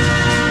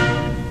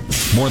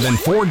More than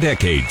 4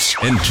 decades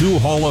and 2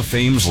 Hall of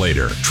Fames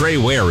later, Trey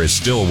Ware is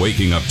still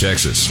waking up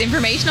Texas. It's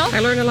informational. I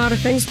learned a lot of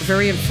things,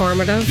 very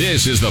informative.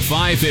 This is the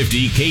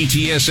 550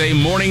 KTSA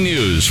Morning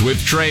News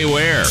with Trey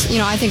Ware.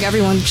 I think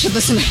everyone should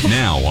listen to it.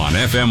 Now on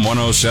FM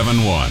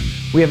 1071.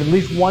 We have at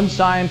least one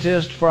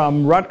scientist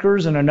from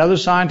Rutgers and another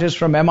scientist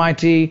from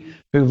MIT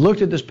who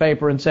looked at this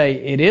paper and say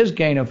it is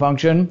gain of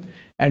function.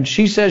 And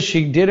she says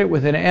she did it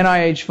with an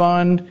NIH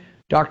fund.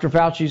 Dr.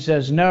 Fauci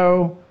says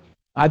no.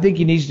 I think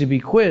he needs to be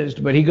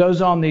quizzed, but he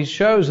goes on these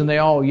shows and they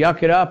all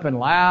yuck it up and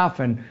laugh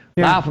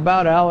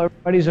about how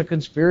everybody's a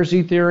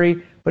conspiracy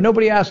theory, but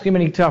nobody asks him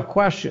any tough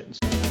questions.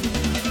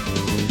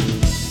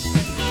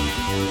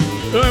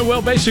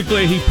 Well,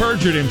 basically, he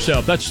perjured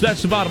himself. That's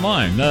the bottom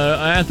line.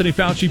 Anthony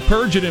Fauci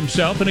perjured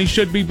himself, and he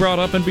should be brought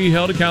up and be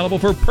held accountable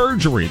for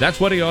perjury. That's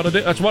what he ought to do.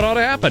 That's what ought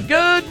to happen.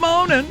 Good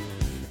morning.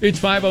 It's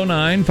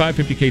 5:09,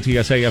 550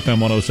 KTSA FM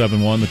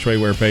 1071, the Trey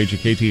Ware page at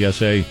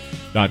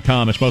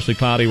KTSA.com. It's mostly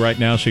cloudy right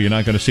now, so you're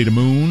not going to see the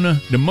moon.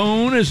 The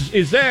moon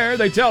is there,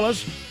 they tell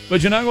us,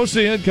 but you're not going to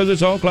see it because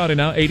it's all cloudy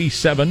now.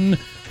 87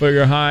 for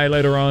your high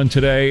later on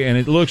today, and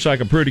it looks like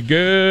a pretty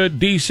good,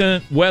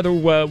 decent weather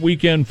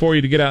weekend for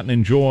you to get out and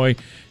enjoy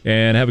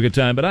and have a good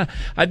time. But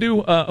I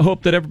do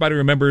hope that everybody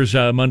remembers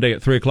Monday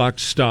at 3 o'clock.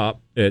 Stop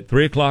at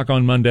 3 o'clock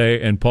on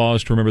Monday and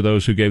pause to remember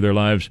those who gave their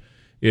lives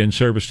in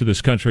service to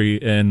this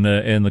country and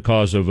the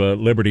cause of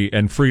liberty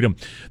and freedom.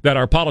 That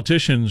our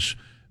politicians,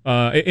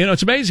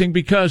 it's amazing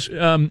because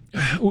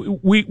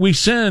we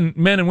send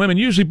men and women,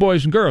 usually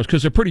boys and girls,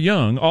 because they're pretty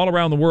young, all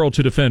around the world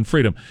to defend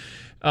freedom.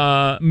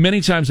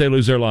 Many times they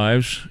lose their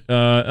lives.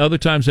 Other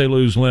times they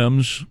lose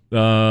limbs,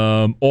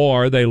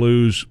 or they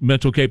lose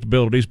mental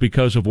capabilities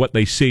because of what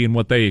they see and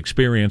what they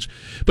experience.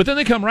 But then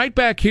they come right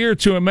back here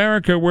to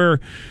America where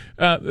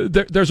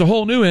there's a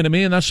whole new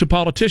enemy, and that's the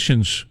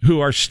politicians who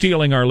are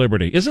stealing our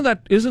liberty. Isn't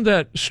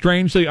that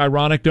strangely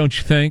ironic, don't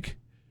you think?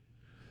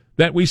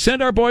 That we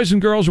send our boys and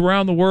girls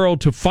around the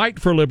world to fight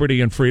for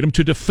liberty and freedom,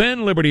 to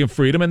defend liberty and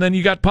freedom, and then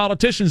you got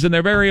politicians in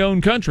their very own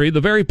country,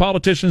 the very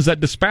politicians that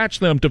dispatch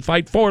them to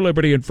fight for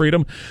liberty and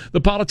freedom, the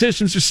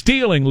politicians are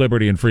stealing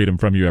liberty and freedom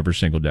from you every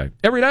single day.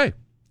 Every day.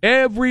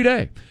 Every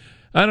day.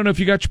 I don't know if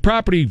you got your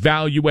property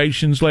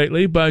valuations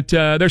lately, but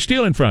they're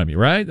stealing from you,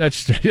 right?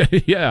 That's,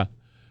 yeah.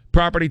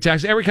 Property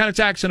tax, every kind of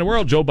tax in the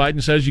world. Joe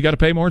Biden says you got to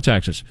pay more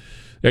taxes.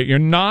 You're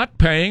not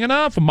paying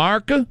enough,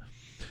 America.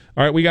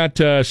 All right, we got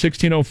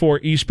 1604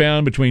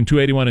 eastbound between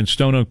 281 and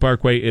Stone Oak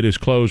Parkway. It is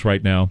closed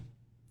right now,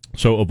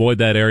 so avoid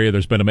that area.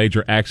 There's been a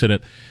major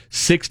accident.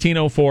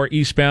 1604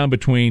 eastbound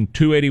between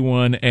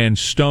 281 and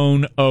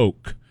Stone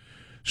Oak.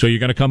 So you're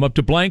going to come up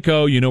to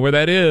Blanco. You know where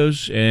that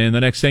is, and the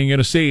next thing you're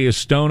going to see is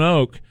Stone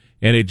Oak.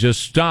 And it just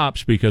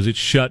stops because it's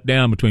shut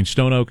down between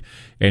Stone Oak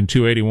and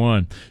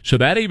 281. So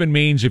that even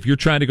means if you're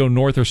trying to go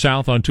north or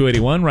south on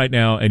 281 right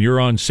now and you're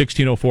on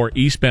 1604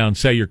 eastbound,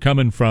 say you're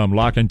coming from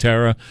La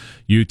Cantera,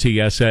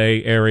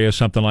 UTSA area,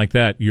 something like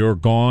that, you're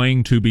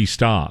going to be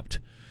stopped.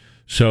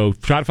 So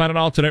try to find an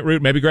alternate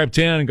route. Maybe grab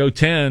 10 and go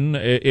 10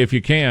 if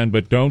you can,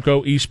 but don't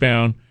go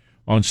eastbound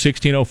on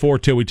 1604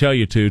 till we tell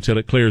you to, till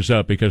it clears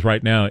up, because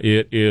right now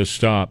it is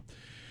stopped.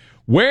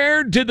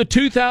 Where did the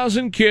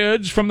 2,000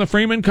 kids from the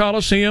Freeman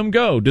Coliseum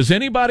go? Does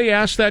anybody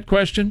ask that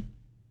question?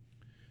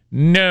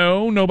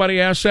 No, nobody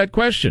asked that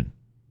question.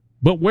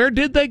 But where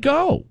did they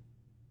go?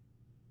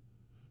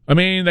 I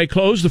mean, they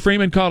closed the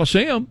Freeman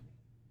Coliseum.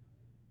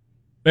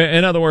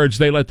 In other words,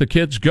 they let the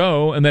kids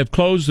go, and they've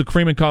closed the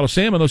Freeman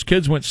Coliseum, and those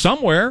kids went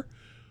somewhere.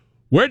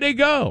 Where'd they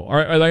go?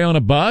 Are they on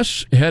a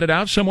bus headed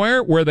out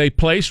somewhere? Were they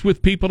placed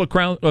with people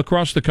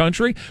across the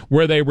country?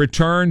 Were they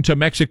returned to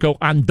Mexico,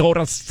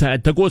 Honduras,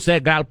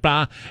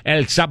 Tegucigalpa,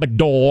 El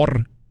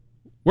Salvador?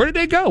 Where did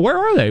they go? Where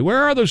are they?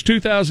 Where are those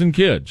 2,000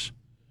 kids?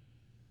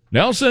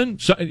 Nelson,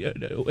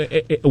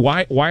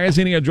 why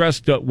hasn't he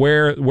addressed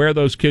where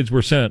those kids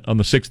were sent on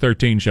the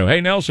 613 show?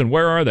 Hey, Nelson,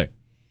 where are they?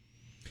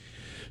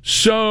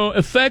 So,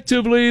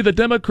 effectively, the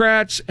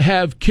Democrats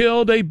have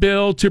killed a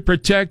bill to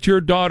protect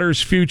your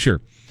daughter's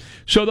future.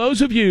 So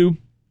those of you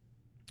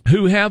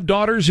who have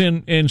daughters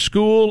in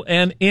school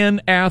and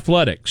in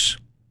athletics,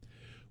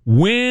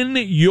 when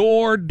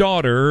your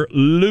daughter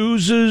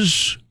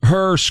loses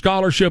her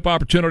scholarship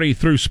opportunity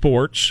through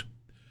sports,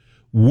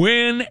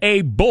 when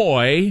a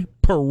boy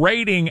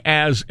parading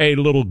as a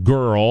little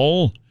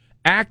girl,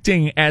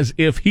 acting as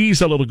if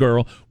he's a little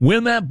girl,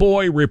 when that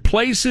boy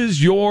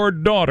replaces your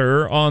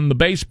daughter on the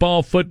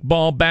baseball,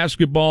 football,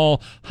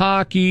 basketball,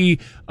 hockey,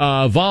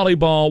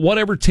 volleyball,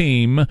 whatever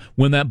team,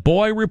 when that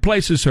boy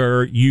replaces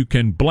her, you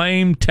can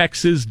blame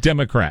Texas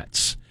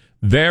Democrats.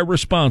 They're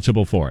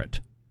responsible for it.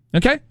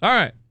 Okay? All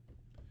right.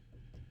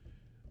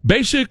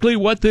 Basically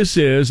what this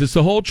is, it's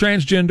the whole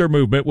transgender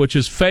movement, which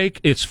is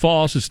fake, it's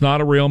false, it's not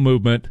a real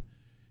movement.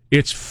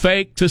 It's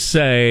fake to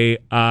say,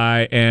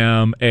 I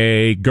am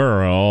a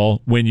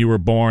girl when you were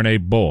born a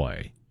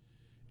boy.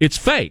 It's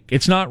fake.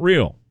 It's not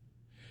real.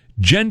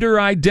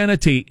 Gender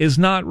identity is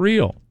not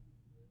real.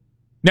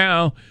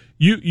 Now,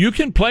 You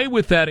can play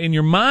with that in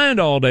your mind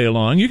all day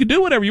long. You can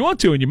do whatever you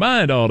want to in your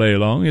mind all day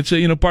long. It's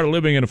part of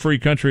living in a free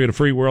country, in a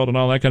free world, and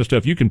all that kind of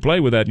stuff. You can play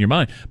with that in your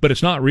mind, but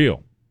it's not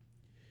real.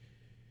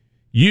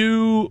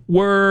 You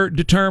were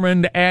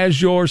determined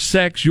as your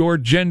sex, your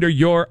gender,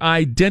 your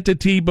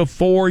identity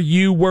before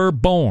you were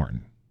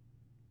born.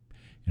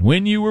 And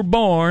when you were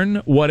born,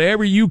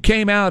 whatever you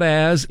came out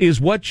as is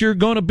what you're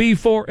going to be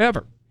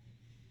forever.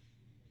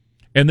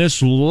 And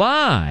this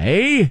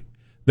lie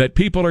that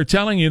people are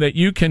telling you that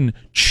you can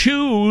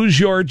choose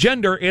your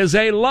gender is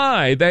a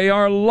lie. They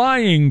are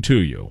lying to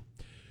you.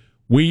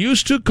 We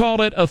used to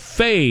call it a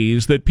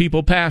phase that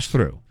people pass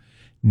through.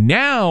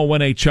 Now,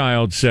 when a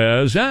being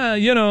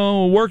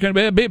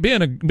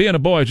a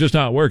boy is just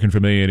not working for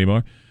me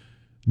anymore.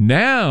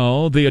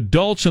 Now, the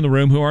adults in the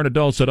room who aren't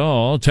adults at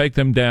all take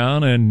them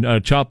down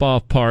and chop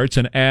off parts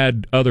and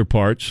add other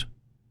parts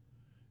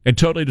and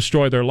totally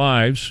destroy their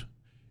lives.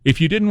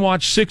 If you didn't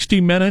watch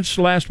 60 Minutes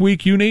last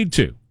week, you need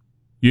to.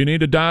 You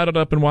need to dial it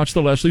up and watch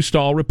the Lesley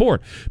Stahl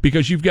report,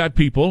 because you've got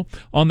people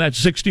on that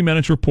 60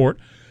 Minutes report,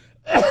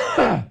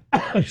 people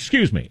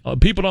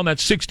on that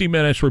 60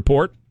 Minutes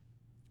report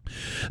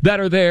that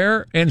are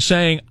there and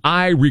saying,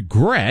 I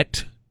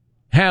regret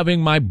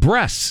having my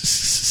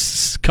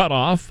breasts cut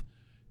off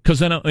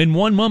because in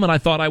one moment I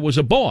thought I was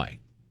a boy.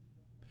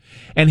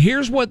 And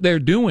here's what they're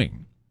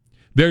doing.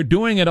 They're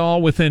doing it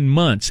all within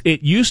months.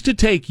 It used to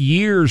take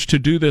years to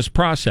do this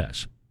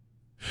process.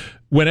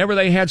 Whenever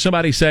they had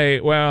somebody say,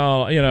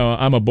 well,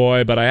 I'm a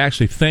boy, but I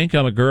actually think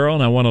I'm a girl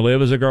and I want to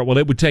live as a girl, well,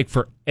 it would take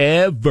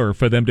forever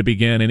for them to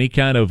begin any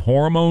kind of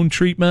hormone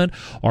treatment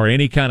or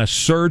any kind of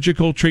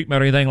surgical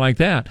treatment or anything like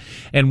that.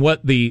 And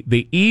what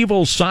the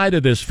evil side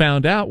of this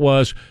found out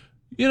was,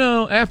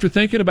 after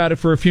thinking about it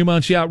for a few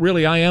months,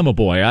 really, I am a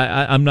boy.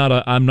 I'm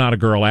not a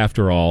girl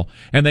after all.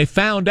 And they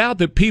found out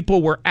that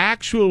people were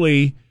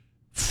actually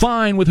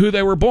fine with who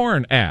they were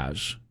born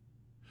as.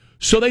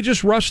 So they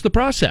just rushed the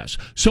process.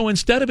 So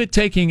instead of it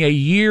taking a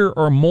year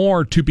or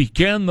more to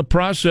begin the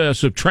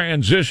process of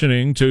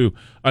transitioning to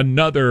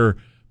another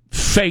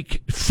faux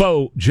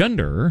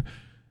gender,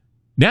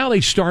 now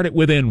they start it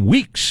within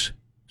weeks.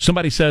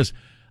 Somebody says,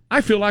 I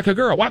feel like a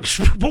girl. Well,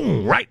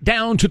 boom, right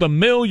down to the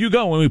mill you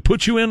go, and we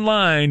put you in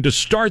line to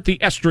start the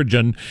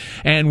estrogen,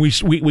 and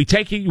we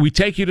take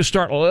you to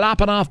start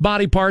lopping off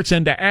body parts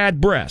and to add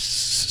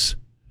breasts.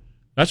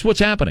 That's what's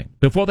happening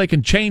before they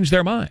can change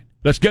their mind.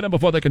 Let's get them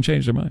before they can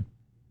change their mind.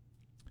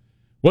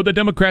 What the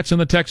Democrats in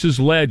the Texas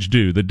Ledge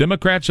do. The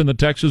Democrats in the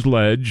Texas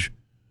Ledge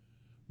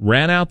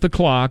ran out the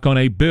clock on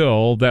a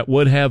bill that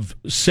would have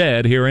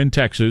said here in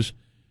Texas,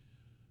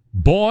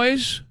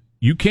 boys,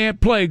 you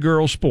can't play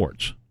girl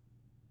sports.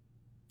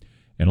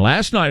 And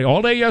last night,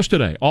 all day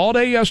yesterday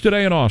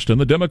in Austin,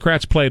 the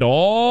Democrats played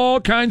all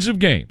kinds of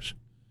games.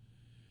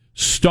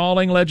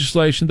 Stalling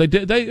legislation. They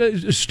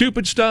did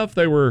stupid stuff.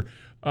 They were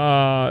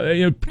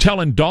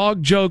telling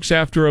dog jokes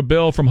after a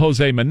bill from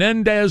Jose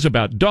Menendez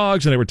about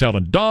dogs, and they were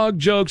telling dog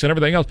jokes and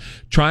everything else,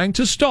 trying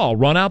to stall,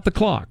 run out the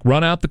clock,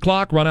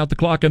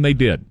 and they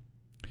did.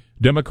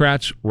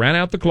 Democrats ran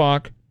out the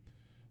clock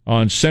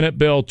on Senate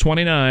Bill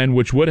 29,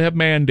 which would have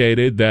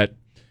mandated that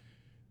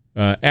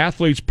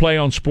athletes play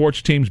on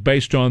sports teams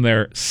based on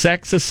their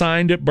sex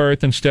assigned at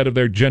birth instead of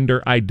their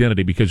gender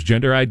identity, because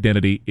gender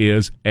identity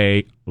is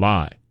a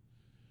lie.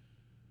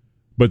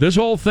 But this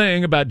whole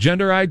thing about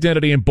gender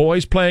identity and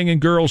boys playing in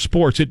girls'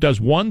 sports, it does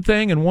one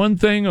thing and one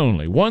thing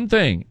only. One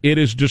thing. It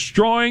is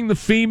destroying the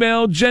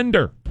female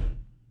gender.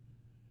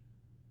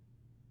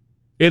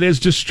 It is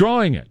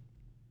destroying it.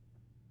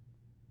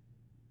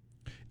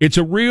 It's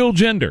a real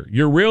gender.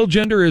 Your real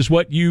gender is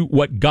what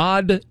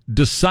God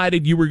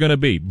decided you were going to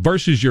be,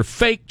 versus your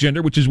fake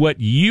gender, which is what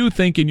you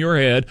think in your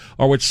head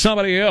or what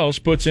somebody else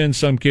puts in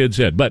some kid's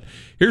head. But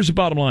here's the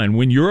bottom line.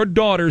 When your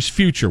daughter's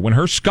future, when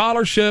her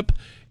scholarship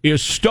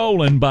is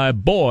stolen by a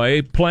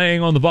boy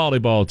playing on the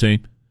volleyball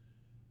team,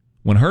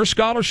 when her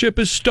scholarship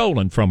is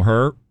stolen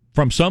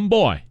from some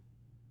boy,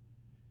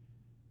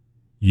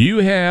 you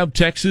have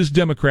Texas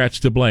Democrats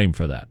to blame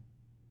for that.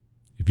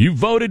 If you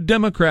voted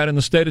Democrat in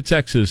the state of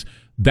Texas,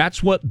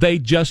 that's what they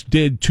just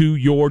did to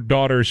your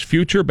daughter's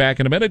future.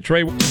 Back in a minute,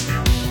 Trey.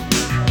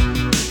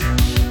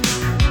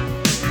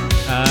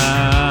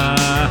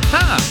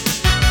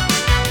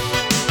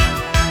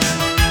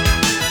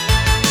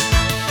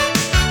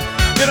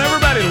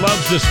 Everybody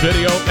loves this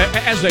video,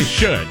 as they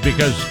should,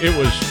 because it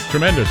was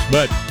tremendous.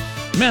 But,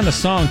 man, the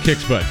song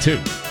kicks butt, too.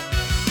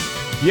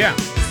 Yeah.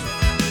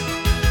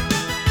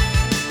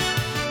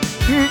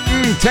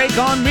 Take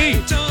on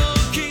me.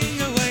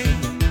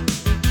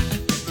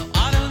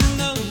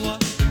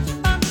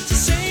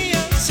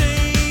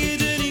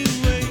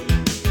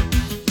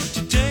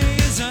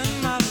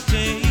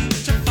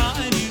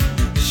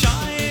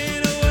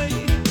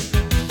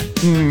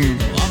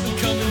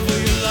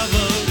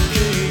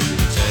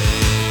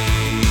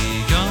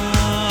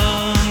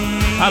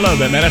 I love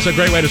that, man. That's a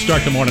great way to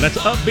start the morning. That's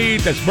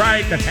upbeat, that's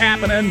bright, that's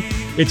happening.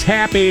 It's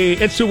happy.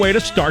 It's the way to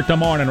start the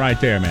morning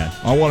right there, man.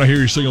 I want to hear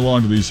you sing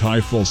along to these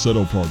high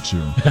falsetto parts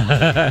here.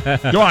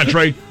 Go on,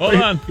 Trey. Hold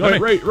on.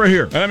 Right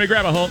here. Let me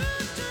grab a hold.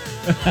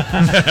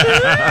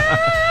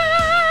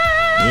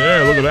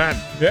 Yeah, look at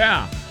that.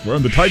 Yeah. We're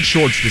in the tight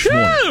shorts this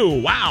morning.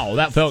 Ooh, wow,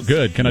 that felt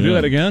good. Can I do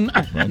that again?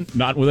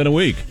 Not within a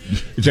week.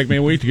 It took me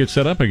a week to get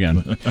set up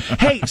again.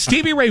 Hey,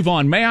 Stevie Ray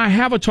Vaughan, may I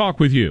have a talk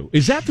with you?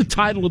 Is that the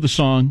title of the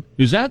song?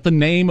 Is that the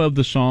name of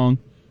the song?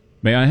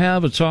 May I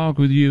have a talk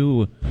with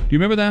you? Do you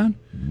remember that?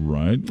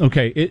 Right.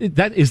 Okay,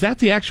 is that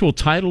the actual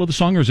title of the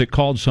song, or is it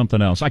called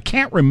something else? I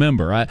can't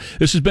remember.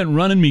 This has been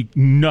running me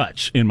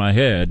nuts in my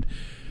head.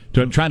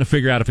 Trying to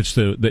figure out if it's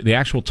the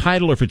actual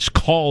title or if it's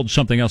called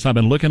something else. I've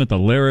been looking at the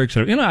lyrics.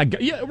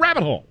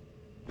 Rabbit hole.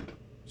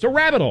 It's a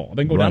rabbit hole. I've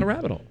been going down a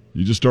rabbit hole.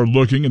 You just start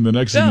looking, and the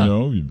next thing you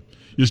know,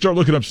 you start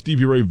looking up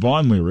Stevie Ray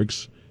Vaughan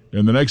lyrics,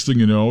 and the next thing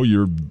you know,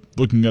 you're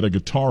looking at a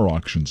guitar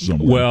auction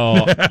somewhere.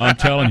 Well, I'm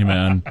telling you,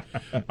 man.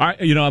 I've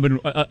been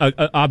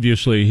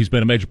obviously he's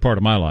been a major part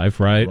of my life,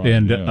 right?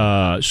 And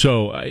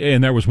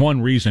there was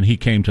one reason he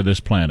came to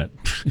this planet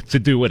to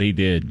do what he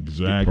did.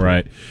 Exactly.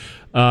 Right.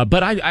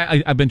 But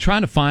I've been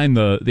trying to find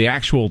the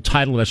actual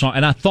title of that song,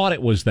 and I thought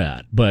it was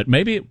that, but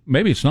maybe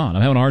it's not.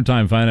 I'm having a hard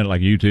time finding it, like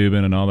YouTube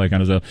and all that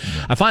kind of stuff.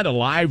 Yeah. I find a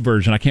live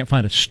version. I can't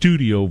find a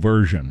studio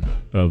version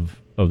of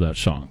that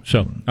song.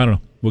 So I don't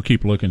know. We'll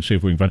keep looking, see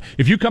if we can find it.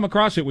 If you come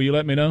across it, will you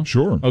let me know?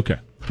 Sure. Okay.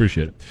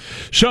 Appreciate it.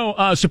 So,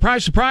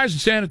 surprise, surprise, in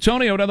San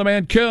Antonio, another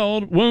man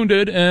killed,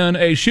 wounded in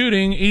a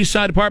shooting, East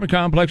Side apartment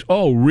complex.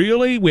 Oh,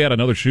 really? We had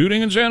another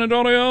shooting in San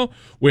Antonio?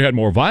 We had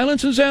more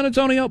violence in San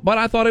Antonio? But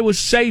I thought it was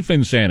safe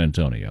in San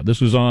Antonio. This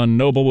was on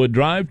Noblewood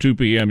Drive, 2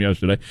 p.m.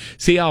 yesterday.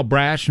 See how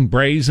brash and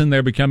brazen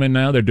they're becoming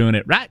now? They're doing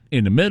it right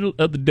in the middle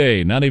of the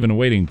day, not even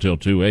waiting until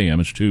 2 a.m.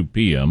 It's 2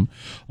 p.m.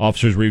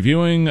 Officers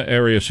reviewing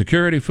area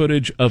security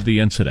footage of the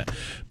incident.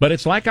 But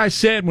it's like I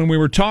said when we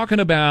were talking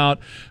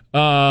about...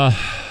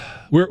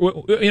 we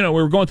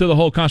were going through the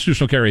whole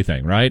constitutional carry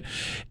thing, right?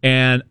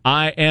 And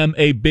I am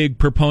a big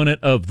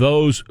proponent of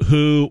those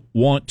who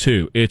want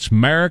to. It's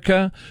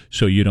America,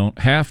 so you don't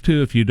have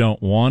to if you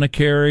don't want to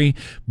carry.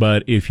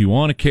 But if you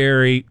want to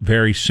carry,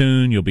 very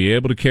soon you'll be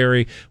able to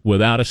carry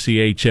without a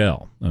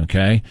CHL,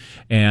 okay?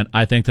 And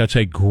I think that's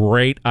a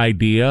great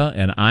idea,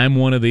 and I'm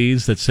one of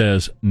these that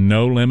says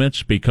no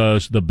limits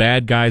because the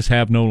bad guys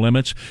have no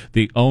limits.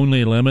 The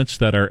only limits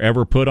that are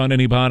ever put on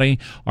anybody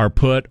are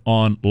put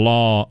on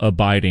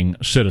law-abiding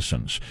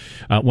citizens.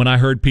 When I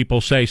heard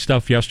people say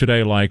stuff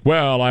yesterday like,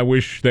 well, I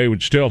wish they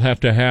would still have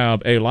to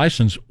have a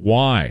license.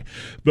 Why?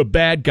 The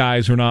bad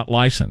guys are not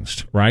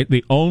licensed, right?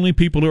 The only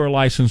people who are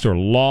licensed are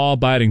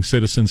law-abiding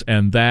citizens,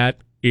 and that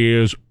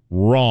is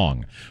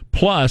wrong.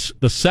 Plus,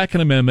 the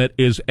Second Amendment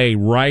is a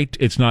right,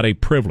 it's not a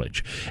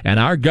privilege. And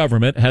our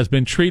government has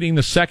been treating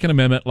the Second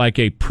Amendment like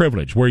a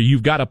privilege, where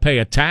you've got to pay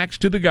a tax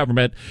to the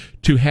government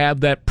to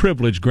have that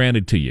privilege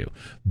granted to you.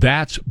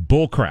 That's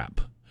bullcrap.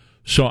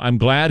 So I'm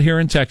glad here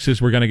in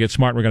Texas we're going to get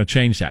smart. We're going to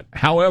change that.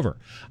 However,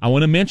 I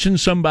want to mention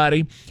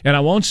somebody, and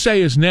I won't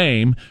say his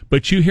name,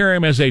 but you hear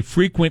him as a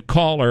frequent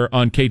caller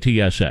on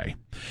KTSA.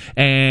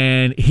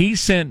 And he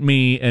sent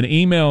me an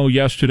email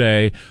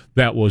yesterday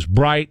that was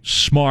bright,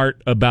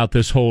 smart about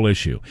this whole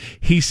issue.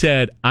 He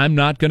said, I'm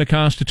not going to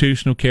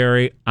constitutional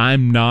carry.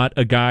 I'm not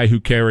a guy who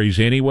carries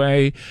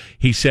anyway.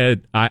 He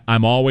said,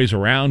 I'm always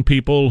around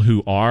people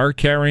who are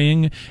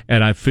carrying,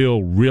 and I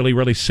feel really,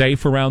 really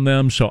safe around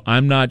them, so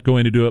I'm not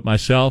going to do it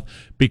myself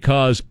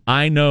because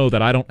I know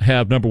that I don't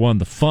have, number one,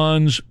 the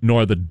funds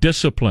nor the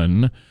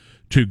discipline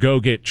to go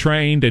get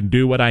trained and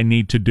do what I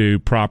need to do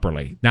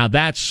properly. Now,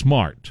 that's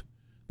smart.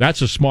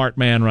 That's a smart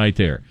man right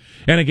there.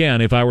 And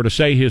again, if I were to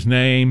say his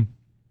name,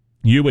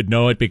 you would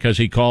know it because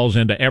he calls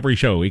into every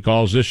show. He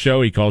calls this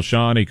show. He calls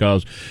Sean. He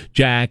calls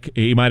Jack.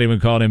 He might even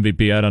call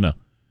MVP. I don't know.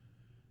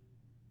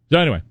 So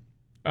anyway,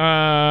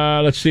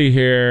 let's see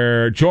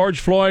here. George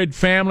Floyd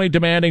family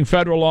demanding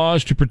federal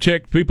laws to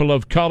protect people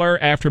of color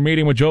after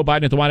meeting with Joe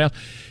Biden at the White House.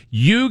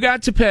 You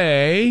got to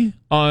pay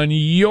on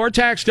your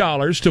tax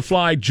dollars to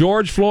fly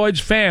George Floyd's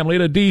family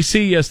to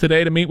D.C.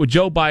 yesterday to meet with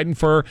Joe Biden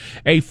for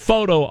a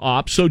photo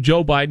op so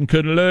Joe Biden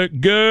could look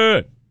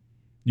good.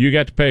 You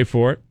got to pay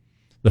for it.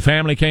 The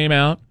family came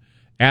out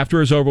after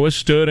it was over with,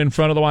 stood in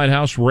front of the White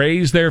House,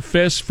 raised their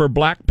fists for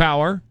black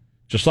power,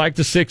 just like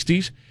the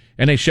 60s,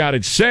 and they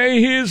shouted,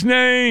 "Say his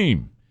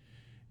name!"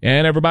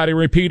 And everybody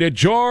repeated,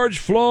 "George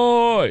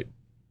Floyd."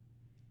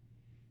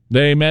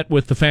 They met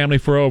with the family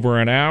for over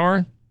an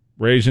hour,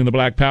 raising the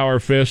black power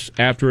fists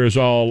after it was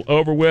all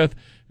over with,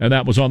 and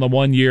that was on the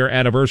 1-year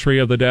anniversary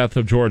of the death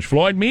of George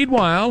Floyd.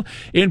 Meanwhile,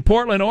 in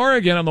Portland,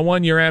 Oregon, on the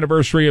 1-year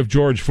anniversary of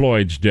George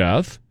Floyd's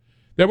death,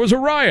 there was a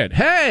riot.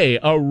 Hey,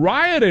 a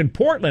riot in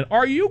Portland.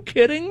 Are you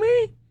kidding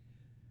me?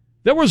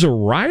 There was a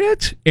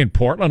riot in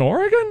Portland,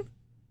 Oregon?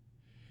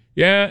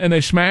 Yeah, and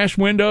they smashed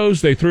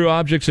windows. They threw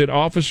objects at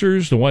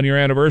officers, the 1-year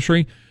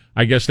anniversary.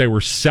 I guess they were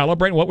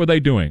celebrating. What were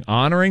they doing?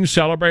 Honoring,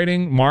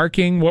 celebrating,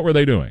 marking? What were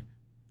they doing?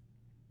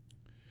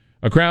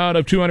 A crowd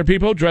of 200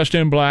 people dressed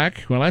in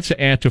black. Well, that's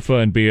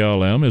Antifa and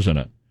BLM, isn't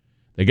it?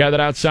 They gathered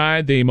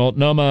outside the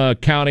Multnomah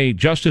County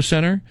Justice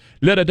Center,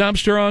 lit a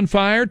dumpster on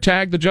fire,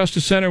 tagged the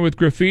Justice Center with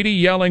graffiti,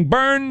 yelling,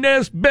 "Burn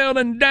this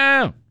building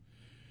down!"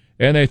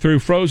 And they threw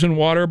frozen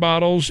water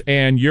bottles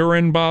and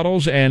urine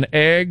bottles and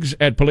eggs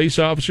at police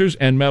officers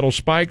and metal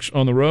spikes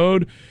on the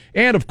road.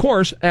 And, of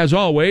course, as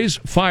always,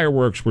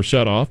 fireworks were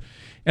set off.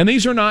 And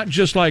these are not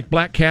just like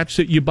black cats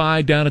that you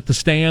buy down at the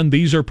stand.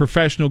 These are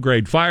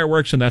professional-grade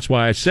fireworks, and that's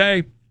why I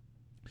say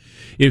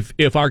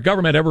if our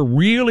government ever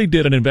really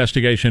did an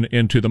investigation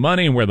into the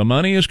money and where the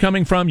money is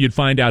coming from, you'd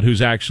find out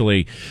who's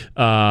actually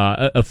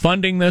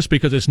funding this,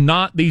 because it's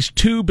not these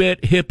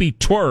two-bit hippie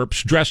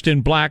twerps dressed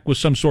in black with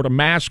some sort of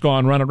mask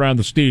on running around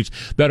the streets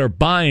that are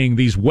buying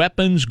these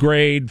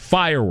weapons-grade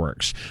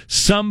fireworks.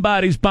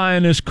 Somebody's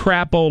buying this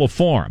crapola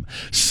for 'em.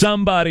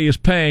 Somebody is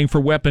paying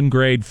for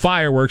weapon-grade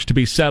fireworks to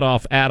be set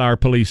off at our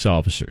police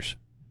officers.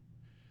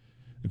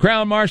 The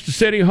crowd marched to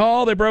City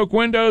Hall. They broke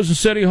windows in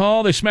City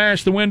Hall. They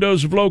smashed the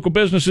windows of local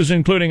businesses,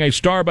 including a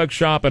Starbucks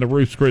shop and a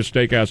Ruth's Chris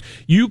Steakhouse.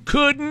 You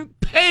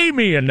couldn't pay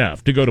me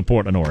enough to go to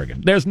Portland,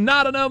 Oregon. There's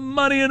not enough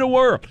money in the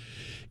world.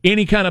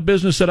 Any kind of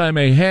business that I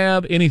may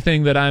have,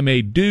 anything that I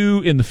may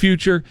do in the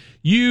future,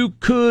 you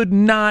could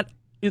not,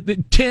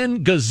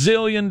 $10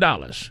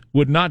 gazillion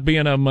would not be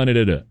enough money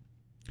to do it.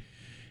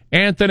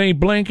 Anthony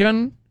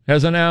Blinken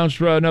has announced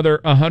another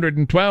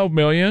 $112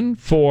 million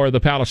for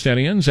the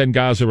Palestinians and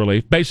Gaza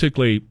relief.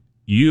 Basically,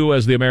 you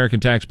as the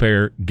American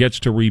taxpayer gets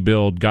to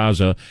rebuild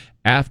Gaza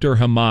after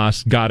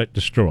Hamas got it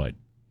destroyed.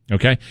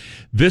 Okay?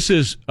 This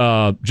is,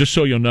 just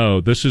so you'll know,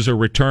 this is a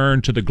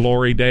return to the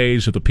glory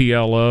days of the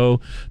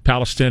PLO,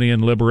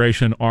 Palestinian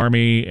Liberation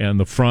Army, and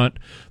the front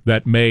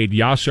that made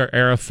Yasser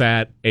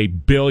Arafat a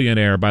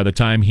billionaire by the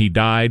time he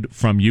died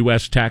from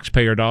U.S.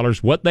 taxpayer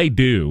dollars. What they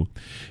do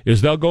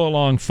is they'll go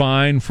along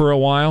fine for a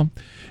while,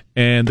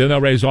 and then they'll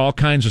raise all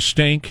kinds of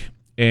stink,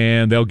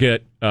 and they'll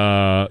get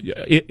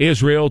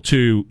Israel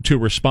to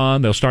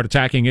respond. They'll start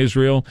attacking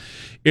Israel.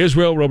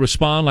 Israel will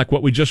respond like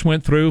what we just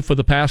went through for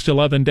the past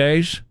 11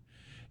 days.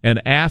 And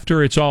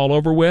after it's all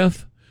over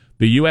with,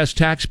 the U.S.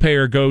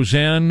 taxpayer goes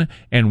in,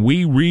 and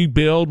we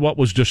rebuild what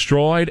was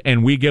destroyed,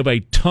 and we give a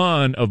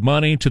ton of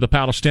money to the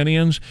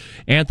Palestinians.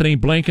 Anthony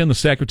Blinken, the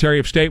Secretary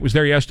of State, was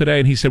there yesterday,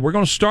 and he said, we're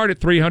going to start at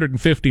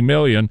 $350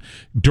 million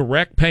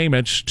direct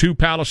payments to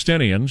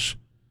Palestinians.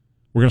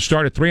 We're going to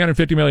start at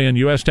 $350 million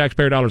U.S.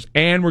 taxpayer dollars,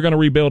 and we're going to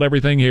rebuild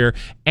everything here,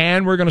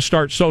 and we're going to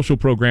start social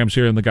programs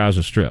here in the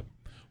Gaza Strip.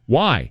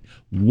 Why?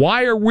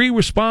 Why are we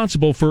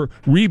responsible for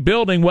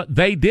rebuilding what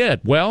they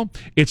did? Well,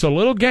 it's a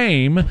little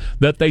game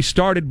that they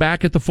started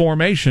back at the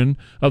formation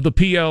of the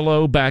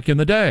PLO back in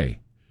the day.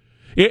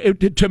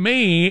 To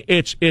me,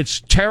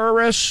 it's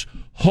terrorists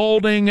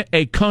holding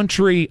a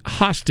country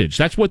hostage.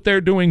 That's what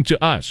they're doing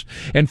to us.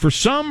 And for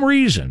some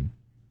reason,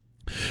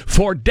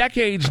 for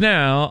decades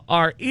now,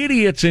 our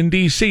idiots in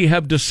D.C.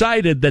 have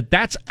decided that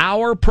that's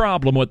our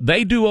problem. What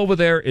they do over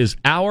there is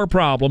our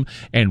problem,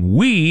 and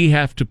we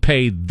have to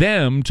pay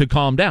them to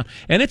calm down.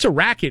 And it's a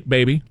racket,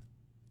 baby.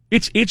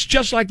 It's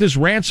just like this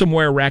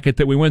ransomware racket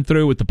that we went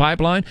through with the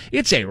pipeline.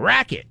 It's a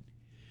racket.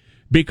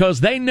 Because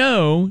they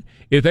know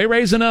if they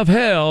raise enough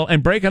hell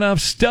and break enough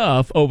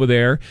stuff over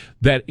there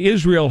that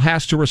Israel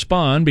has to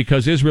respond,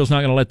 because Israel's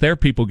not going to let their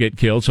people get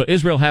killed. So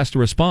Israel has to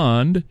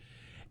respond.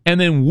 And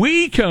then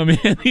we come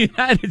in, the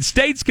United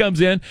States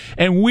comes in,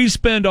 and we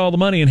spend all the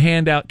money and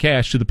hand out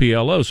cash to the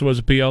PLO. So what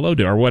does the PLO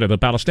do? Or what do the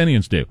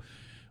Palestinians do?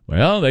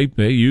 Well, they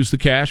use the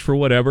cash for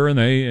whatever, and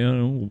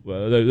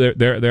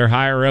they're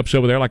higher ups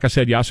over there. Like I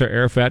said, Yasser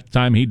Arafat, the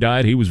time he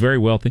died, he was very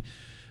wealthy.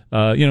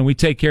 We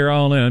take care of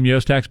all of them,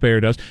 U.S.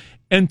 taxpayer does,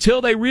 until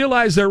they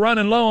realize they're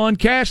running low on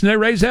cash and they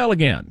raise hell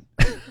again.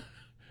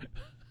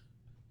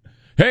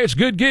 Hey, it's a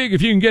good gig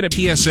if you can get it.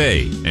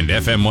 TSA and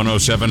FM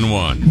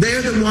 107.1.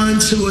 They're the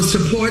ones who will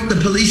support the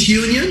police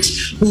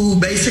unions, who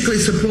basically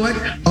support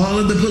all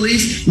of the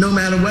police, no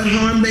matter what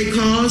harm they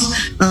cause.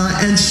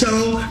 And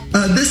so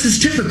this is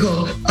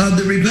typical of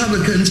the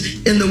Republicans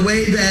in the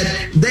way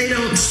that they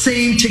don't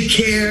seem to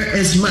care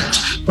as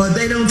much, or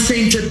they don't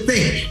seem to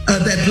think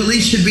that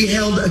police should be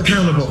held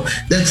accountable,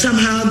 that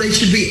somehow they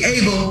should be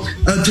able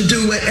to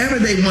do whatever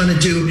they want to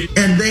do,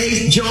 and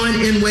they join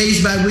in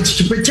ways by which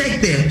to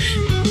protect them.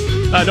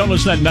 Don't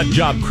listen to that nut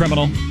job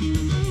criminal.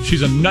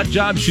 She's a nut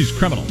job. She's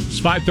criminal. It's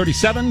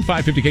 537,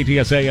 550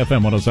 KTSA,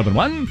 FM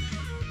 107.1.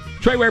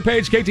 Trey Ware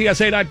page,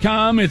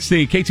 KTSA.com. It's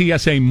the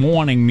KTSA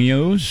Morning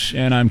News.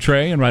 And I'm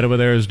Trey, and right over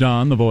there is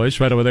Don, the voice.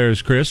 Right over there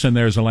is Chris, and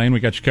there's Elaine. We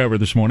got you covered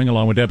this morning,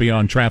 along with Debbie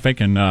on traffic.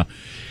 And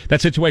that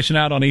situation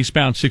out on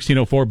eastbound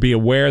 1604, be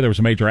aware there was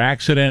a major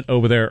accident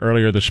over there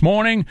earlier this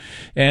morning,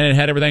 and it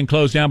had everything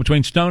closed down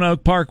between Stone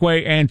Oak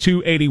Parkway and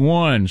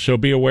 281. So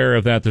be aware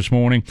of that this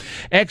morning.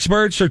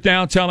 Experts are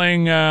now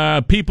telling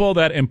people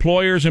that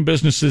employers and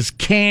businesses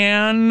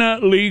can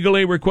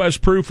legally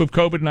request proof of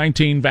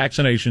COVID-19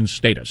 vaccination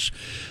status.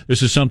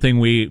 This is something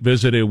we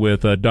visited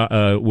with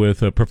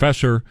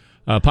Professor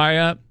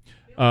Payat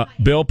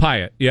Bill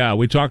Pyatt. Yeah,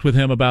 we talked with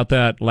him about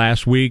that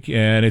last week,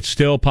 and it's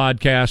still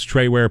podcast,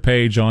 Trey Ware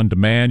page on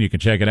demand. You can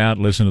check it out,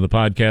 listen to the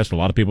podcast. A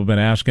lot of people have been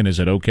asking, is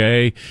it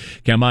okay?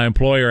 Can my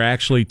employer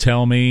actually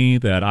tell me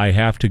that I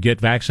have to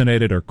get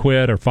vaccinated or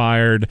quit or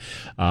fired?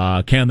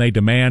 Can they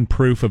demand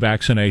proof of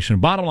vaccination?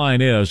 Bottom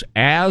line is,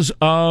 as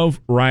of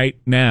right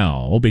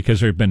now, because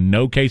there have been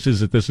no cases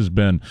that this has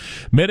been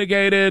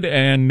mitigated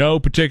and no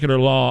particular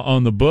law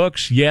on the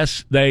books,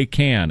 yes, they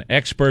can.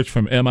 Experts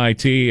from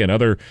MIT and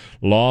other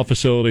law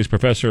facilities,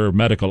 professor of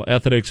medical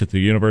ethics at the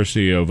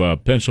University of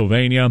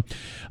Pennsylvania,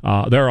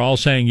 they're all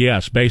saying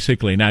yes,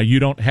 basically. Now, you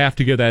don't have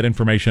to give that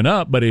information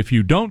up, but if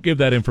you don't give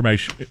that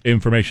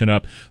information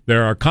up,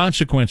 there are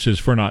consequences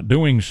for not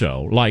doing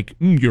so, like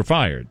you're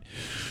fired.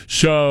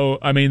 So,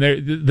 I mean,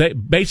 they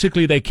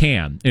basically they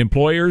can.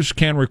 Employers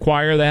can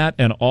require that,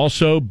 and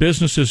also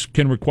businesses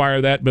can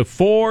require that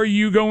before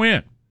you go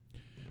in.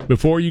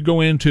 Before you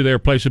go into their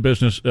place of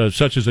business,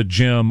 such as a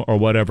gym or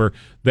whatever,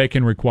 they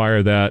can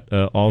require that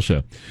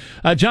also.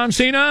 John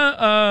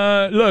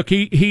Cena, look,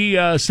 he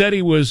said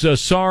he was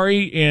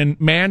sorry in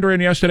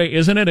Mandarin yesterday.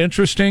 Isn't it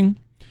interesting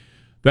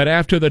that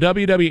after the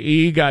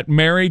WWE got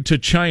married to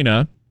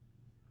China,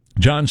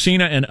 John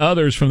Cena and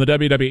others from the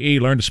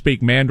WWE learned to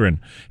speak Mandarin?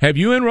 Have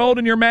you enrolled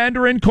in your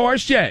Mandarin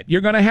course yet?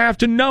 You're going to have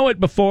to know it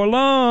before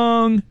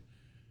long.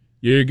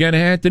 You're going to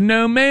have to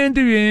know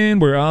Mandarin.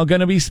 We're all going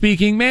to be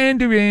speaking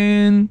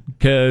Mandarin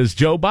because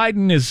Joe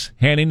Biden is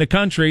handing the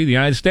country, the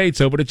United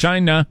States, over to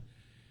China.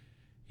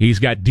 He's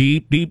got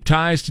deep, deep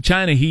ties to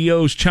China. He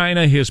owes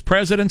China his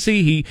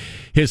presidency.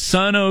 His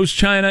son owes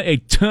China a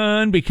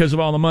ton because of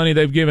all the money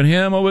they've given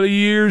him over the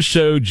years.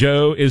 So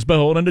Joe is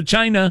beholden to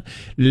China.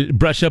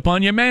 Brush up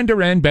on your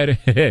Mandarin.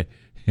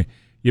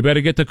 You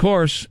better get the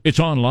course. It's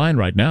online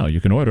right now.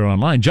 You can order it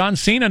online. John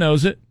Cena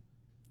knows it.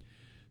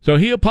 So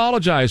he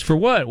apologized for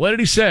what? What did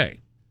he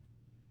say?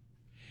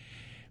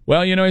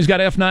 Well, you know, he's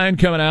got F9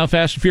 coming out.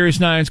 Fast and Furious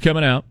 9's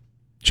coming out.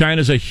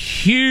 China's a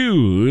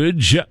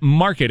huge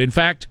market. In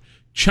fact,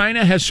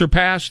 China has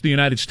surpassed the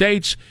United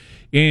States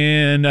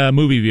in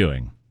movie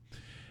viewing.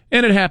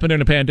 And it happened in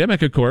a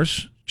pandemic, of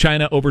course.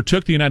 China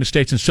overtook the United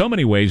States in so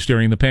many ways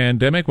during the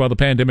pandemic. While the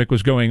pandemic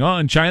was going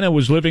on, China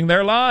was living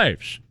their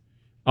lives.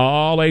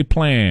 All a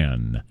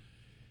plan.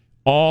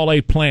 All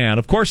a plan.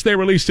 Of course, they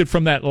released it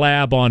from that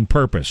lab on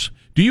purpose.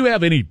 Do you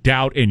have any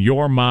doubt in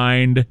your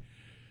mind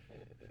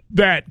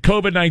that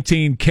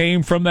COVID-19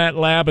 came from that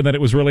lab and that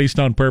it was released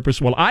on purpose?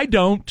 Well, I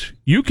don't.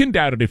 You can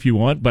doubt it if you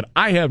want, but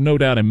I have no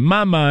doubt in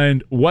my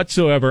mind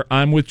whatsoever.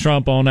 I'm with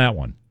Trump on that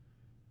one.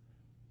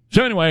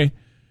 So anyway,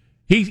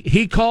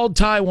 he called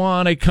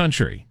Taiwan a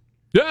country.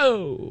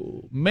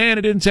 Oh, man,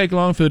 it didn't take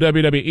long for the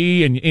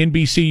WWE and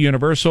NBC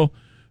Universal,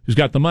 who's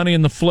got the money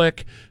in the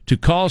flick, to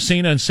call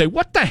Cena and say,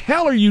 what the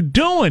hell are you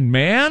doing,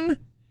 man?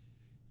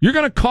 You're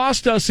going to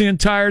cost us the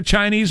entire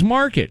Chinese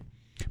market.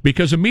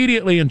 Because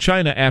immediately in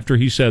China, after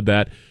he said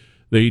that,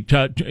 the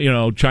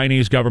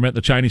Chinese government,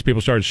 the Chinese people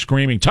started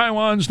screaming,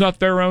 Taiwan's not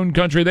their own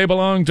country, they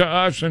belong to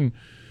us, and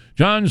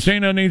John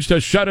Cena needs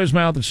to shut his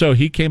mouth. And so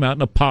he came out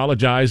and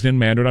apologized in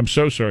Mandarin. I'm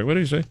so sorry. What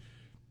did he say?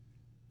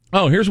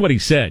 Oh, here's what he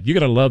said. You're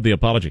going to love the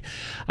apology.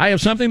 I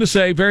have something to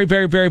say, very,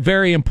 very, very,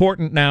 very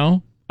important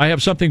now. I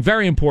have something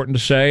very important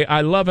to say. I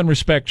love and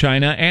respect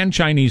China and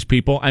Chinese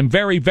people. I'm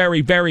very,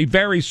 very, very,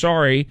 very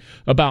sorry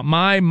about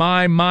my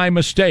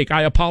mistake.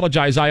 I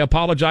apologize.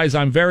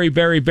 I'm very,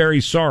 very,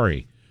 very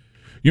sorry.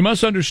 You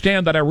must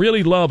understand that I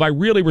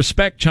really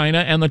respect China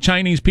and the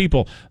Chinese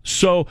people.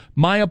 So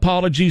my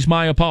apologies.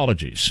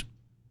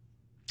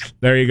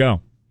 There you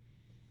go.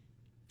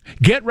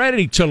 Get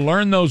ready to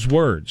learn those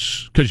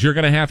words because you're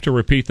going to have to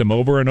repeat them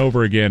over and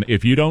over again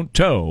if you don't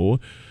toe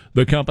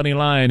the company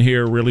line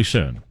here really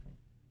soon.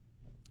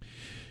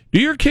 Do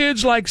your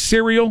kids like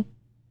cereal?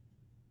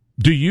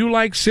 Do you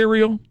like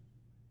cereal?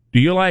 Do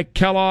you like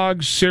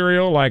Kellogg's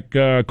cereal, like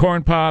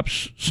Corn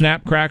Pops,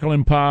 Snap, Crackle,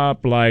 and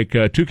Pop, like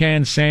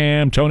Toucan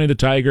Sam, Tony the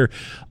Tiger,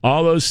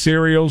 all those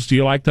cereals? Do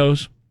you like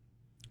those?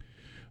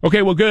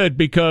 Okay, well, good,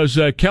 because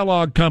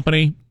Kellogg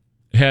Company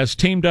has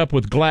teamed up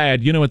with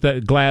GLAAD. You know what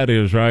that GLAAD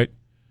is, right?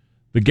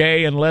 The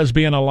Gay and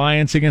Lesbian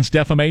Alliance Against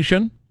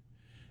Defamation.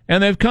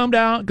 And they've come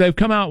out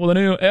with a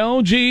new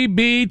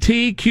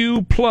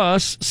LGBTQ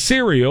plus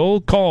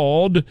cereal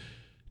called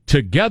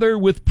Together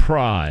with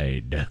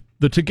Pride.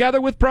 The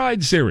Together with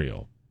Pride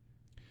cereal.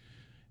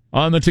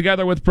 On the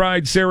Together with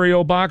Pride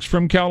cereal box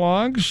from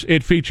Kellogg's,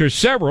 it features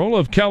several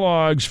of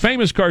Kellogg's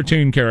famous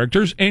cartoon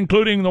characters,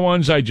 including the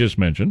ones I just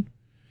mentioned.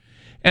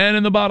 And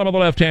in the bottom of the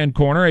left-hand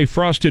corner, a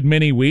Frosted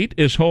Mini Wheat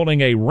is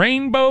holding a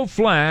rainbow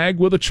flag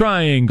with a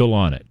triangle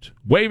on it,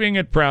 waving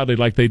it proudly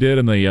like they did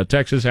in the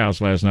Texas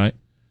house last night.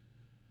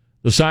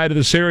 The side of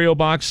the cereal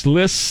box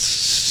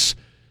lists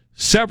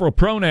several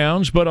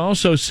pronouns, but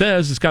also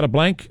says it's got a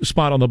blank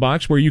spot on the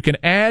box where you can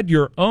add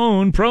your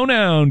own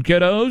pronoun,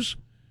 kiddos,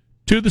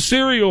 to the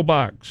cereal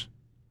box.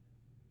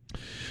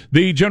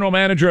 The general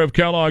manager of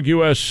Kellogg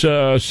U.S.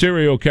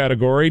 cereal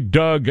category,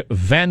 Doug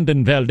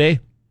Vandenvelde,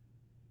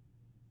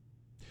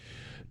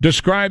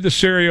 described the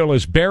cereal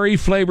as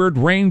berry-flavored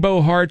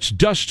rainbow hearts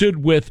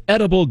dusted with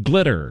edible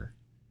glitter.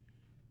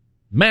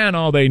 Man,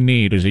 all they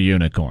need is a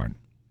unicorn.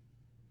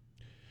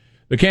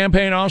 The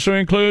campaign also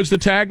includes the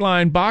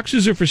tagline,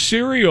 "Boxes are for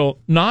cereal,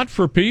 not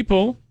for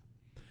people."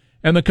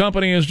 And the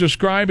company is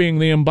describing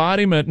the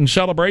embodiment and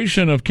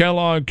celebration of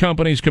Kellogg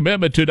Company's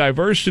commitment to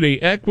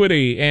diversity,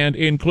 equity, and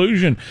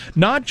inclusion,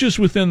 not just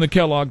within the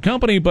Kellogg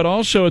Company, but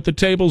also at the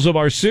tables of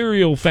our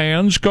cereal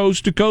fans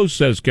coast to coast,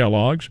 says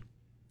Kellogg's.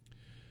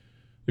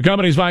 The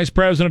company's vice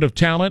president of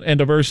talent and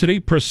diversity,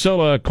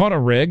 Priscilla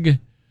Konnerig,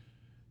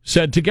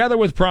 said, "Together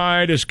with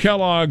Pride is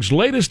Kellogg's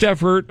latest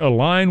effort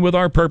aligned with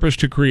our purpose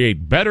to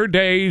create better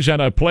days and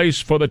a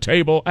place for the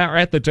table,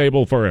 at the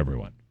table for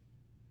everyone."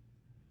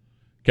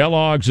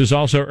 Kellogg's is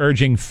also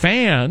urging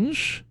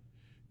fans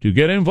to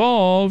get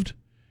involved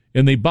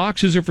in the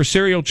Boxes Are for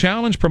Cereal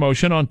Challenge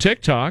promotion on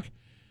TikTok,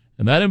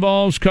 and that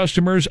involves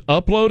customers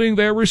uploading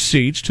their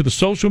receipts to the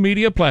social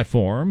media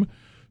platform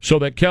so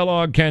that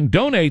Kellogg can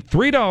donate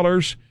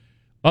 $3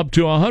 up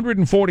to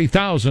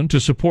 $140,000 to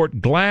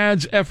support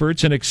GLAAD's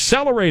efforts in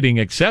accelerating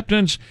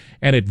acceptance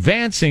and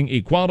advancing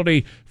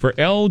equality for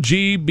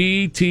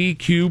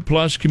LGBTQ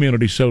plus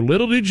community. So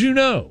little did you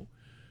know,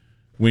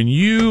 when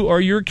you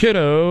or your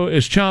kiddo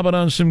is chomping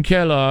on some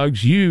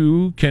Kellogg's,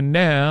 you can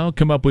now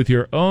come up with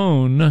your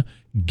own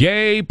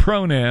gay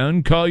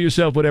pronoun, call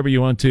yourself whatever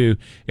you want to,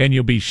 and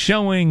you'll be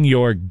showing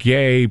your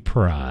gay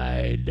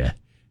pride.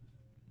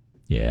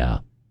 Yeah,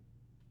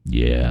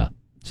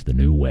 it's the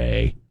new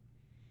way.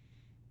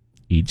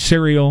 Eat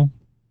cereal,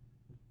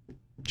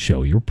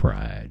 show your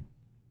pride.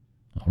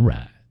 All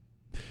right.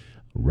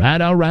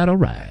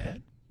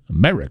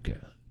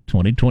 America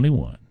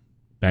 2021.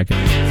 Back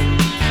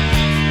in.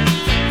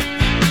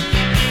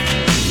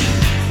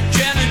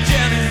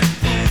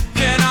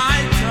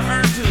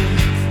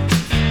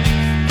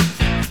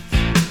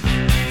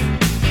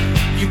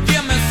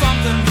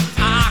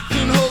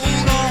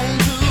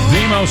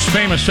 Most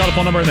famous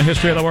telephone number in the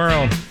history of the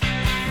world.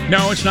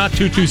 No, it's not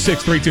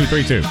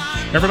 226-3232.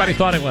 Everybody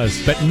thought it was,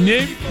 but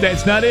no,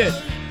 that's not it.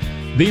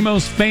 The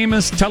most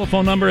famous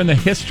telephone number in the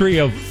history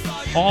of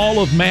all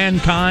of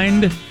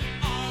mankind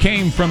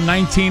came from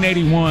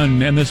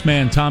 1981, and this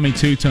man, Tommy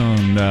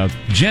Tutone,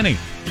 Jenny.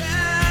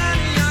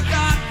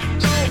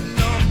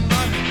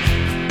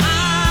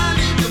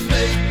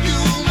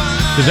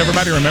 Does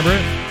everybody remember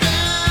it?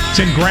 It's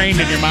ingrained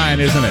in your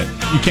mind, isn't it?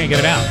 You can't get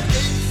it out.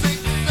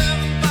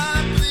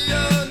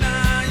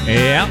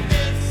 Yeah.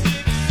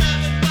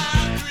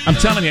 I'm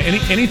telling you,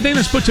 anything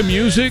that's put to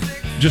music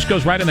just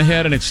goes right in the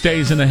head and it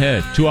stays in the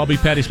head. 2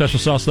 all-beef patty, special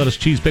sauce, lettuce,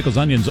 cheese, pickles,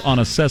 onions on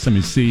a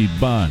sesame seed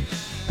bun.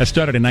 That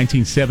started in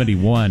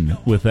 1971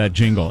 with that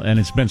jingle, and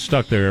it's been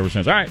stuck there ever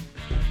since. All right.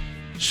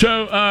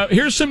 So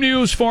here's some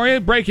news for you.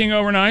 Breaking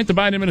overnight, the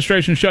Biden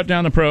administration shut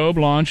down the probe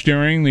launched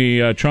during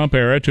the Trump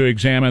era to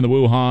examine the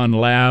Wuhan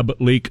lab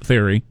leak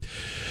theory.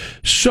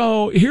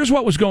 So here's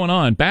what was going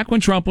on. Back when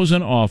Trump was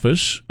in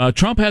office,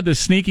 Trump had this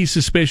sneaky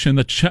suspicion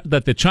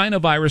that the China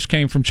virus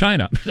came from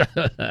China.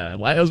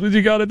 Why else would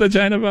you call it the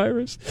China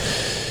virus?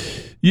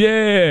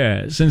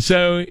 Yes. And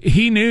so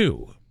he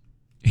knew.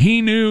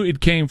 He knew it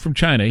came from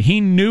China.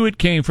 He knew it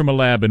came from a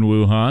lab in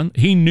Wuhan.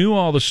 He knew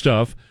all the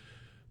stuff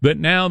that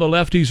now the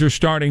lefties are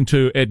starting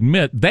to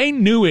admit. They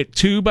knew it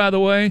too, by the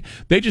way.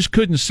 They just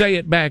couldn't say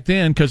it back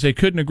then because they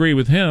couldn't agree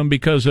with him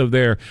because of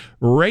their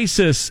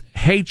racist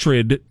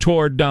hatred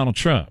toward Donald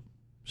Trump.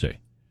 See,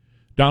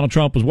 Donald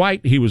Trump was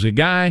white. He was a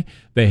guy.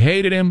 They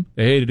hated him.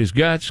 They hated his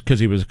guts because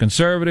he was a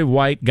conservative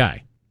white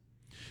guy.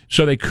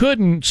 So they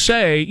couldn't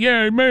say,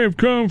 yeah, it may have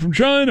come from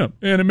China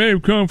and it may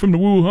have come from the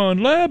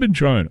Wuhan lab in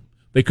China.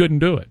 They couldn't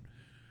do it.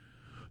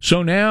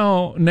 So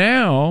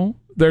now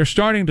they're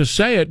starting to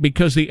say it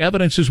because the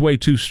evidence is way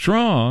too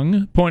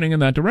strong, pointing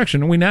in that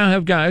direction. And we now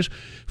have guys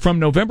from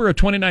November of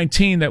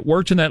 2019 that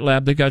worked in that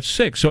lab that got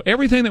sick. So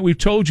everything that we've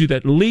told you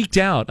that leaked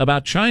out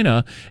about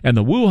China and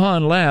the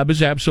Wuhan lab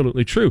is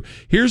absolutely true.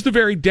 Here's the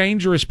very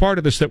dangerous part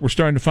of this that we're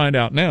starting to find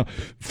out now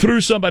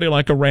through somebody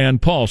like a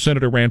Rand Paul,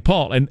 Senator Rand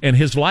Paul, and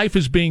his life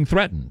is being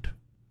threatened.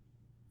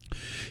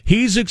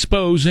 He's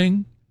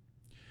exposing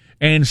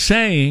and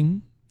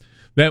saying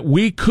that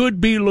we could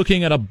be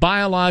looking at a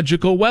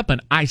biological weapon.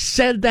 I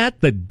said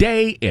that the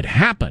day it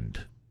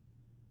happened.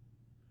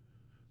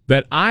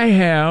 That I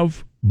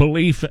have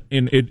belief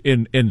in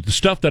the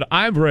stuff that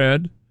I've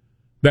read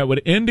that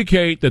would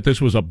indicate that this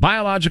was a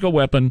biological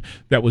weapon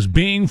that was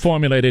being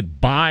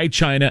formulated by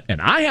China, and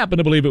I happen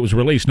to believe it was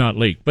released, not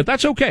leaked. But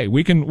that's okay.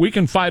 We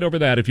can fight over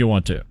that if you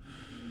want to.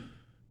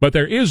 But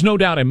there is no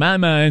doubt in my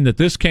mind that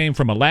this came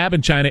from a lab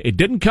in China. It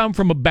didn't come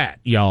from a bat,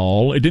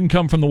 y'all. It didn't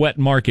come from the wet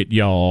market,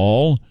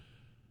 y'all.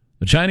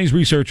 The Chinese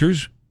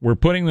researchers were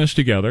putting this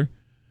together,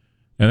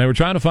 and they were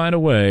trying to find a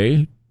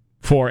way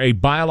for a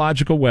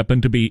biological weapon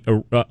to be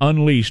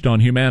unleashed on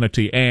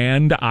humanity,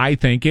 and I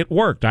think it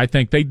worked. I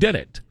think they did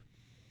it.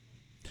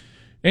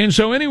 And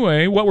so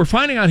anyway, what we're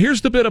finding out,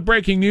 here's the bit of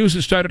breaking news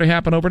that started to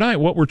happen overnight.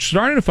 What we're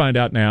starting to find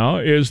out now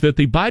is that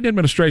the Biden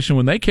administration,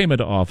 when they came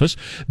into office,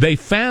 they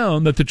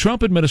found that the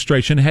Trump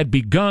administration had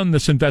begun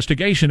this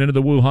investigation into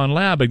the Wuhan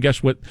lab. And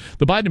guess what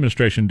the Biden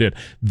administration did?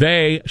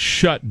 They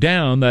shut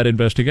down that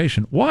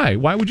investigation. Why?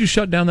 Why would you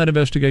shut down that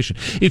investigation?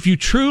 If you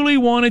truly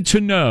wanted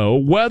to know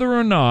whether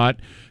or not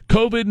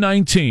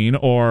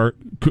COVID-19 or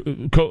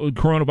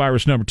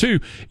coronavirus number 2,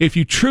 if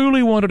you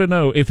truly wanted to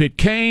know if it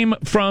came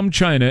from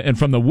China and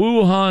from the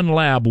Wuhan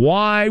lab,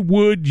 why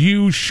would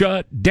you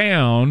shut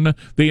down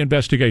the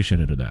investigation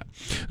into that?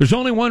 There's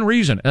only one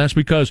reason, and that's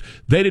because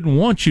they didn't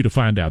want you to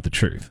find out the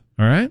truth.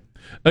 All right?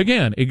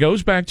 Again, it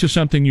goes back to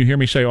something you hear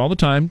me say all the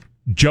time.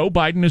 Joe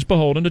Biden is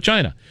beholden to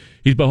China.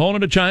 He's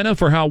beholden to China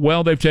for how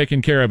well they've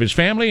taken care of his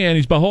family, and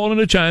he's beholden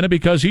to China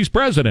because he's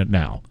president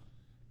now.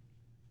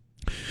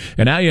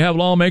 And now you have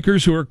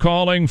lawmakers who are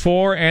calling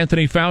for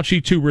Anthony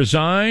Fauci to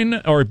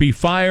resign or be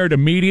fired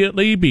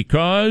immediately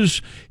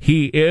because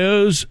he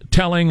is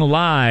telling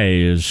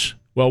lies.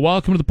 Well,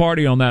 welcome to the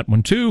party on that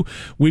one, too.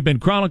 We've been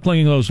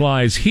chronicling those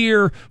lies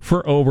here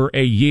for over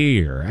a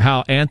year,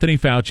 how Anthony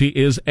Fauci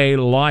is a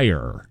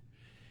liar.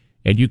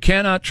 And you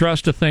cannot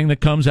trust a thing that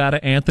comes out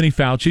of Anthony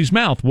Fauci's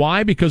mouth.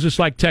 Why? Because it's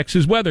like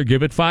Texas weather.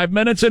 Give it 5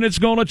 minutes and it's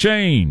going to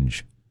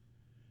change.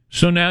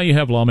 So now you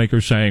have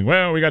lawmakers saying,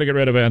 well, we got to get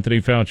rid of Anthony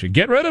Fauci.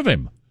 Get rid of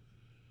him.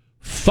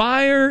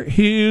 Fire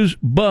his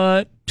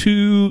butt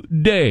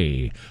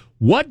today.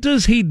 What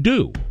does he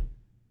do?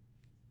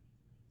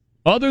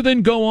 Other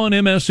than go on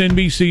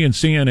MSNBC and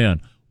CNN,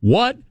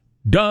 what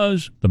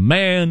does the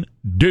man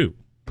do?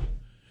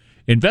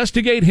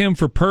 Investigate him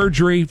for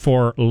perjury,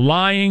 for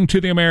lying to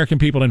the American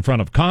people in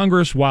front of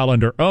Congress while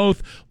under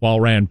oath,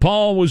 while Rand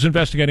Paul was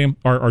investigating him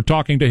or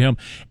talking to him,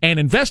 and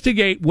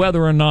investigate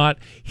whether or not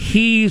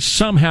he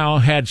somehow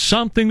had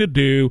something to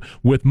do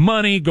with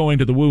money going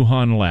to the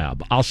Wuhan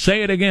lab. I'll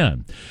say it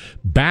again.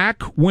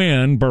 Back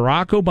when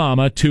Barack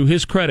Obama, to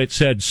his credit,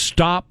 said,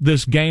 stop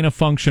this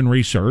gain-of-function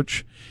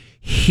research,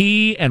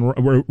 he, and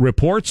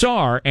reports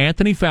are,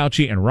 Anthony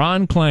Fauci and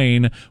Ron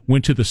Klain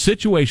went to the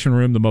Situation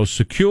Room, the most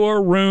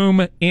secure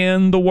room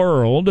in the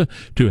world,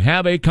 to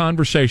have a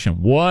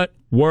conversation. What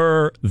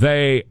were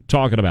they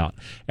talking about?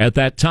 At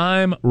that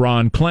time,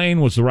 Ron Klain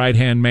was the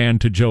right-hand man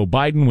to Joe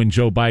Biden when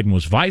Joe Biden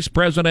was vice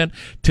president.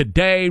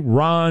 Today,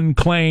 Ron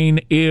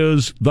Klain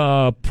is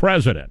the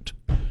president.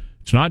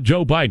 It's not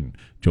Joe Biden.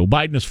 Joe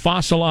Biden is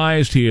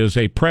fossilized. He is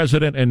a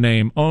president in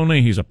name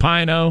only. He's a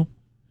Pino.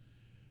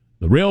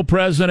 The real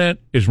president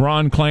is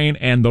Ron Klain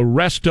and the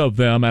rest of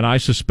them, and I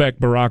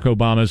suspect Barack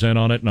Obama's in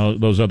on it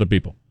and those other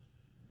people.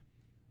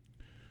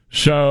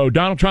 So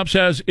Donald Trump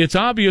says it's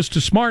obvious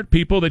to smart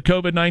people that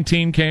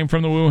COVID-19 came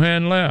from the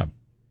Wuhan lab.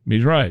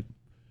 He's right.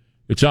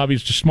 It's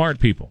obvious to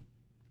smart people.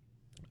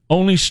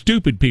 Only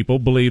stupid people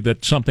believe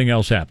that something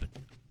else happened.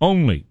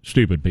 Only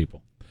stupid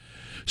people.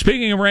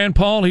 Speaking of Rand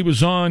Paul, he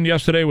was on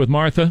yesterday with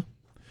Martha.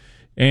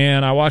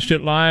 And I watched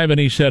it live, and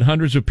he said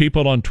hundreds of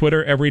people on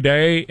Twitter every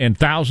day, and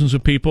thousands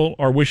of people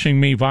are wishing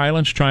me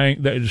violence,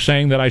 saying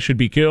that I should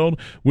be killed,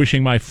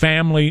 wishing my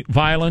family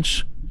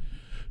violence.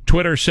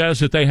 Twitter says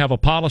that they have a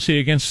policy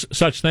against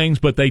such things,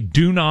 but they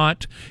do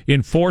not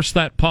enforce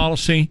that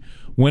policy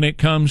when it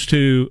comes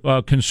to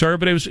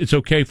conservatives. It's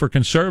okay for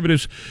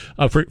conservatives,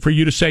 for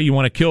you to say you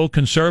want to kill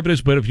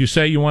conservatives, but if you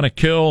say you want to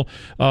kill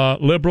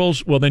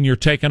liberals, well, then you're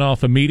taken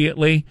off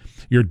immediately.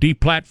 You're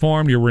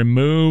deplatformed. You're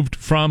removed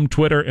from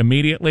Twitter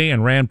immediately.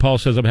 And Rand Paul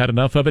says, I've had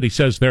enough of it. He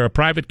says they're a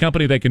private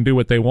company. They can do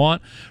what they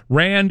want.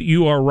 Rand,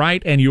 you are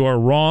right and you are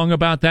wrong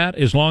about that.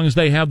 As long as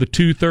they have the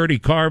 230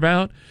 carve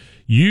out,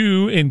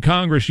 you in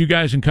Congress, you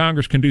guys in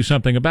Congress can do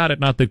something about it.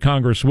 Not that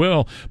Congress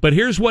will. But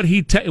here's what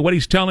what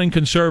he's telling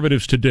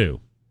conservatives to do.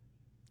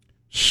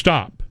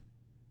 Stop.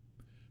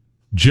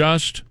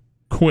 Just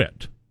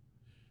quit.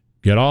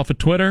 Get off of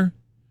Twitter.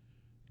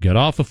 Get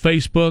off of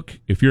Facebook.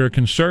 If you're a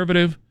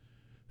conservative,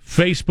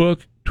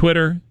 Facebook,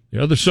 Twitter,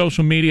 the other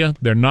social media,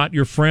 they're not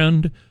your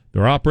friend.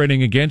 They're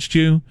operating against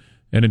you.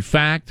 And in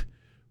fact,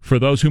 for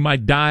those who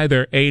might die,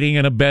 they're aiding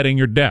and abetting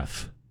your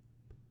death.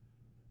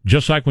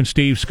 Just like when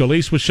Steve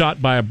Scalise was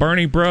shot by a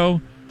Bernie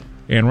bro,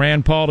 and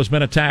Rand Paul has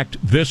been attacked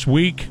this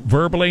week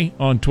verbally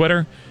on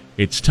Twitter,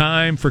 it's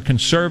time for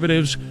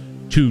conservatives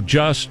to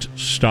just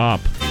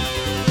stop.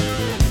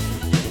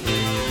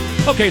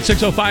 Okay, it's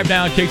 6:05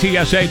 now,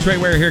 KTSA. Trey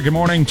Ware here. Good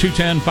morning,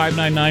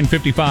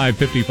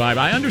 210-599-5555.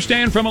 I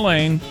understand from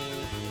Elaine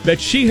that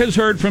she has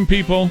heard from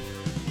people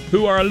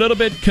who are a little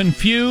bit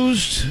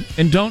confused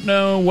and don't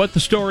know what the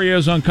story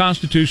is on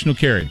constitutional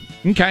carry.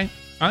 Okay,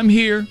 I'm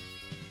here.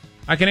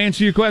 I can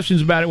answer your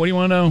questions about it. What do you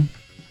want to know?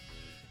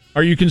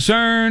 Are you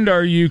concerned?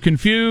 Are you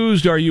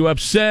confused? Are you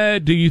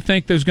upset? Do you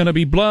think there's going to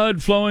be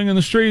blood flowing in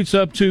the streets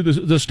up to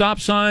the stop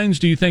signs?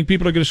 Do you think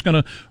people are just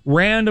going to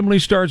randomly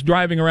start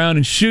driving around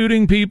and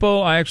shooting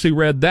people? I actually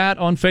read that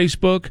on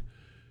Facebook,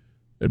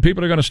 that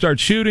people are going to start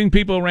shooting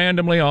people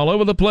randomly all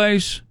over the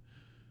place.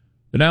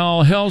 Now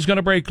all hell's going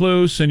to break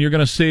loose, and you're going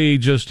to see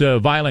just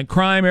violent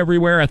crime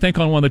everywhere. I think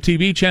on one of the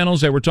TV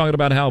channels they were talking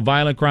about how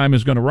violent crime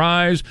is going to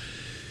rise.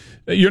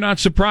 You're not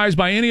surprised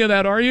by any of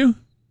that, are you?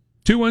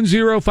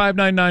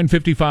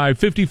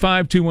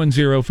 210-599-5555,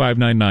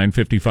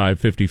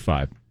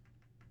 210-599-5555.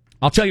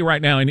 I'll tell you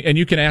right now, and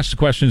you can ask the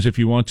questions if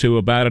you want to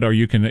about it, or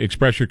you can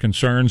express your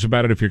concerns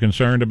about it if you're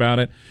concerned about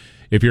it.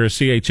 If you're a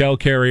CHL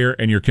carrier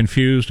and you're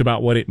confused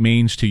about what it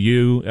means to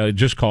you,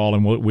 just call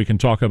and we can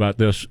talk about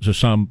this to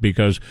some,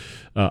 because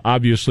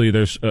obviously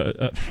there's,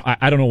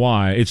 I don't know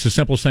why, it's the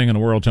simplest thing in the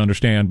world to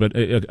understand, but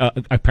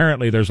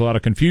apparently there's a lot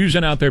of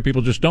confusion out there.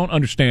 People just don't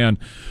understand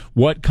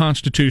what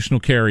constitutional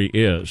carry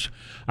is.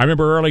 I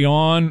remember early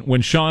on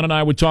when Sean and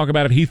I would talk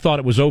about it, he thought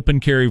it was open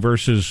carry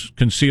versus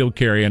concealed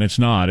carry, and it's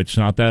not. It's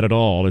not that at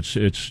all.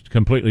 It's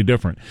completely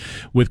different.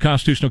 With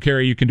constitutional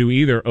carry, you can do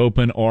either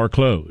open or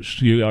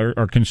closed. You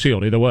are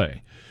concealed. Either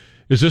way.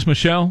 Is this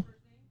Michelle?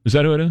 Is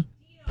that who it is?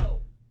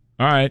 All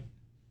right.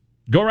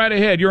 Go right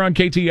ahead. You're on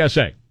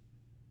KTSA.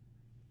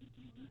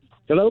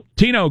 Hello?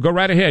 Tino, go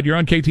right ahead. You're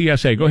on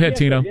KTSA. Go ahead, yes,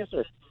 Tino. Sir. Yes,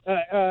 sir.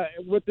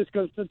 With this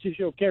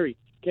constitutional carry,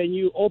 can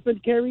you open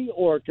carry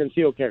or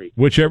conceal carry?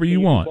 Whichever you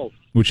want.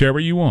 Whichever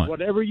you want.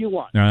 Whatever you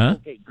want. Uh-huh.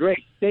 Okay,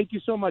 great. Thank you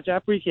so much. I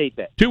appreciate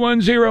that.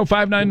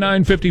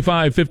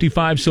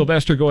 210-599-5555.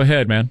 Sylvester, go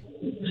ahead, man.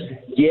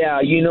 Yeah,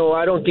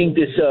 I don't think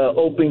this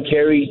open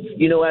carry,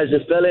 as a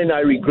felon,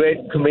 I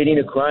regret committing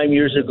a crime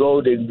years ago.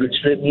 They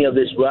stripped me of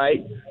this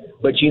right.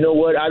 But you know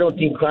what? I don't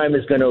think crime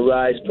is going to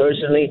rise.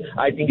 Personally,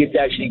 I think it's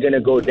actually going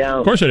to go down.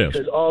 Of course it is.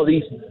 Because all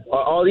these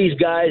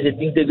guys that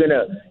think they're going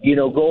to,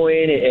 go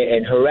in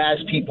and harass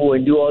people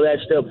and do all that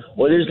stuff,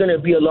 well, there's going to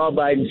be a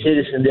law-abiding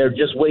citizen there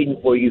just waiting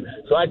for you.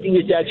 So I think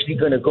it's actually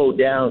going to go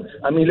down.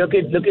 I mean, look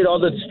at all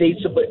the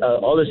states,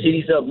 all the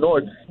cities up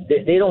north.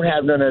 They don't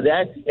have none of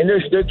that, and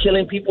they're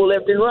killing people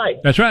left and right.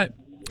 That's right.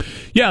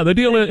 Yeah, the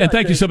deal is, and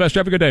thank you, Sylvester.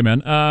 Have a good day,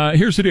 man.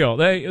 Here's the deal.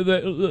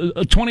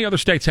 20 other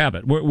states have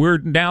it. We're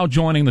now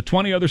joining the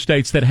 20 other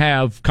states that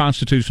have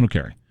constitutional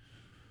carry.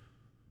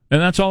 And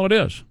that's all it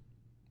is.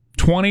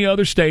 20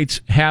 other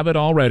states have it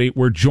already.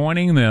 We're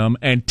joining them.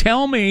 And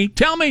tell me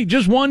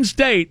just one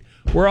state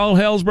where all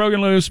hell's broken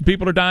loose,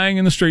 people are dying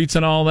in the streets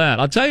and all that.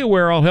 I'll tell you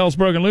where all hell's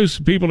broken loose,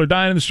 people are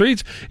dying in the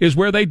streets, is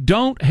where they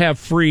don't have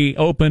free,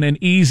 open, and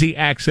easy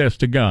access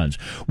to guns,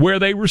 where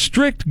they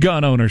restrict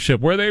gun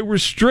ownership, where they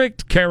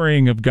restrict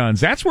carrying of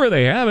guns. That's where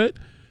they have it.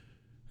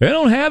 They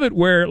don't have it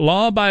where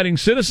law-abiding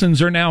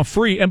citizens are now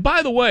free. And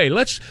by the way,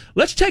 let's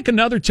take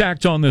another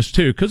tact on this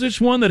too, because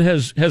it's one that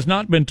has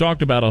not been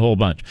talked about a whole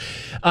bunch.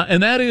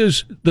 And that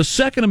is, the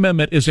Second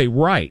Amendment is a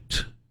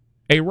right.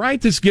 A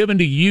right that's given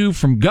to you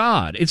from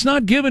God. It's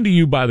not given to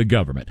you by the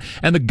government.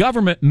 And the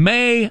government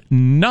may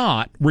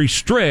not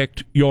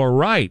restrict your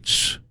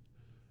rights.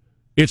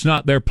 It's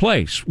not their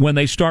place. When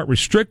they start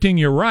restricting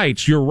your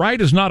rights, your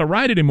right is not a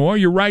right anymore.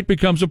 Your right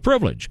becomes a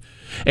privilege.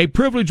 A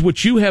privilege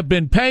which you have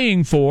been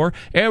paying for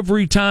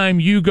every time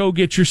you go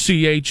get your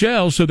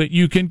CHL so that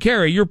you can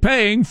carry. You're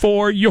paying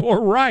for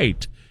your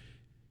right.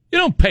 You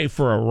don't pay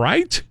for a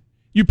right.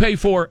 You pay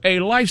for a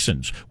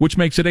license, which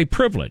makes it a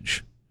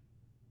privilege.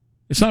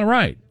 It's not a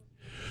right.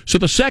 So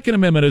the Second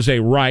Amendment is a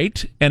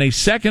right, and a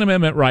Second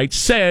Amendment right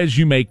says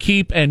you may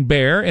keep and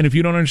bear, and if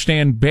you don't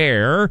understand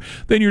bear,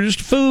 then you're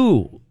just a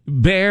fool.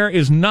 Bear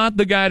is not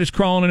the guy that's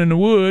crawling in the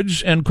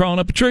woods and crawling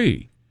up a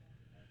tree.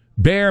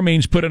 Bear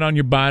means put it on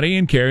your body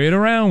and carry it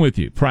around with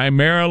you,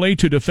 primarily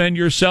to defend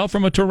yourself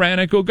from a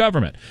tyrannical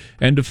government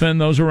and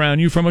defend those around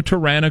you from a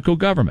tyrannical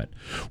government.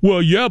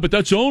 Well, yeah, but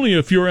that's only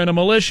if you're in a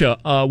militia.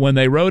 When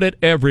they wrote it,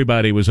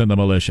 everybody was in the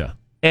militia.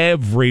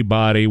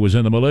 Everybody was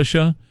in the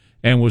militia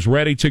and was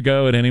ready to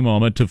go at any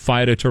moment to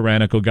fight a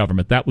tyrannical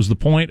government. That was the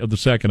point of the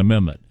Second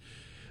Amendment.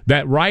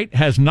 That right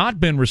has not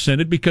been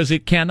rescinded because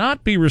it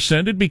cannot be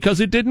rescinded because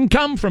it didn't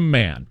come from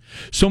man.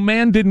 So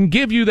man didn't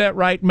give you that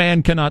right.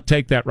 Man cannot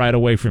take that right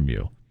away from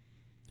you.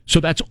 So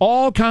that's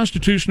all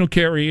constitutional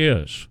carry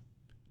is.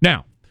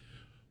 Now,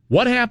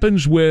 what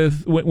happens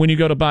when you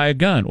go to buy a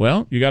gun?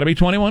 Well, you got to be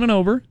 21 and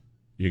over.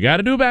 You got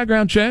to do a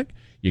background check.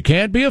 You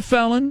can't be a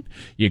felon.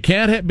 You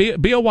can't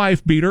be a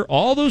wife beater.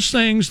 All those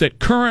things that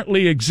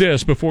currently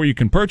exist before you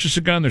can purchase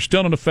a gun, they're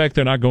still in effect.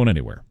 They're not going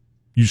anywhere.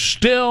 You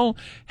still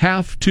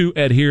have to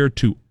adhere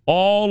to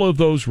all of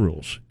those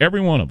rules,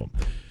 every one of them.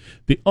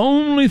 The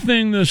only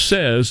thing this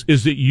says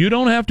is that you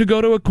don't have to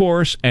go to a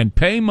course and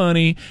pay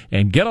money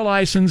and get a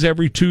license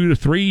every 2 to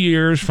 3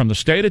 years from the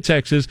state of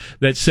Texas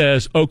that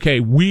says, okay,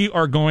 we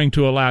are going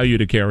to allow you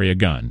to carry a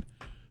gun.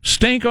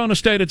 Stink on the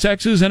state of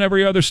Texas and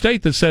every other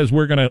state that says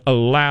we're going to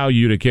allow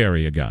you to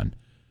carry a gun.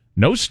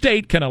 No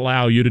state can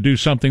allow you to do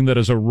something that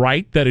is a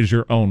right that is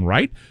your own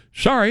right.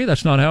 Sorry,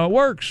 that's not how it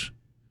works.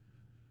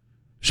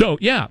 So,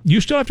 yeah,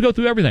 you still have to go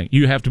through everything.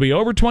 You have to be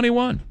over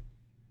 21.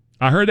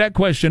 I heard that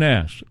question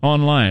asked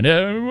online.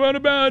 What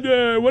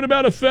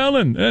about a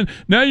felon?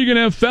 Now you're going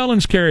to have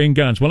felons carrying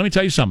guns. Well, let me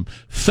tell you something.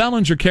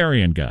 Felons are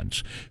carrying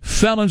guns.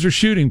 Felons are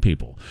shooting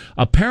people.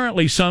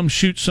 Apparently, some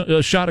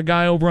shot a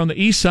guy over on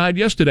the east side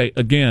yesterday,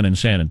 again in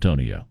San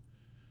Antonio.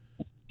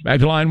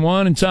 Back to line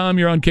one, and Tom,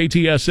 you're on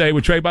KTSA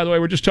with Trey. By the way,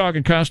 we're just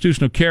talking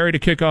constitutional carry to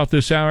kick off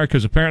this hour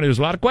because apparently there's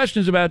a lot of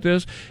questions about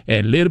this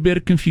and a little bit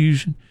of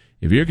confusion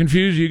If you're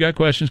confused, you got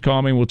questions,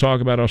 call me and we'll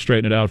talk about it. I'll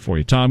straighten it out for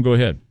you. Tom, go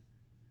ahead.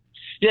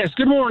 Yes,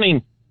 good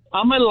morning.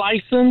 I'm a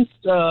licensed,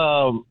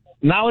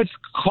 now it's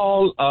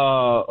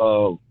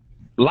called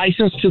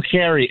License to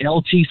Carry,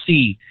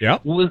 LTC. Yeah.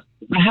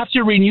 I have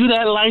to renew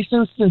that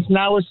license since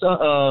now it's,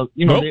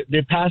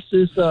 they passed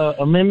this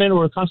amendment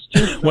or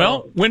constitution?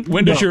 Well,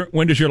 when does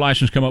your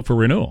license come up for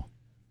renewal?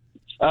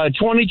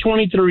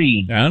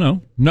 2023. I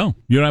know. No,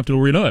 you don't have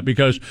to renew it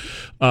because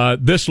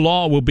this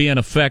law will be in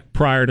effect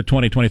prior to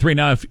 2023.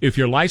 Now, if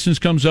your license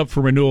comes up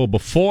for renewal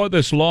before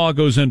this law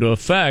goes into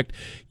effect,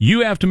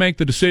 you have to make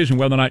the decision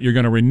whether or not you're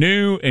going to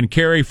renew and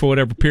carry for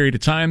whatever period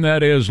of time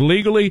that is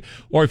legally,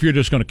 or if you're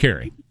just going to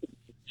carry.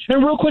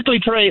 And real quickly,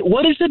 Trey,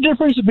 what is the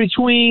difference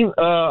between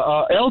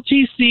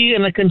LTC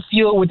and a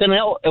conceal? With an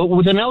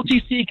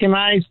LTC, can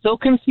I still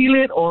conceal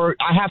it, or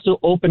I have to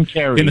open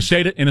carry? In the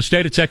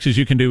state of Texas,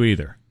 you can do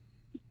either.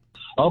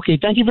 Okay,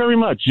 thank you very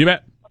much. You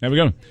bet. Have a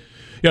good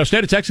one.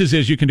 State of Texas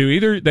is you can do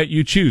either that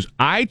you choose.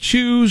 I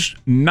choose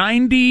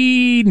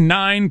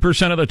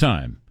 99% of the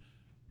time.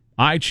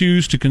 I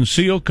choose to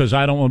conceal because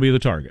I don't want to be the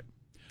target.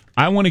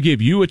 I want to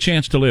give you a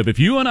chance to live. If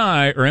you and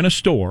I are in a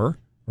store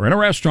or in a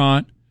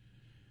restaurant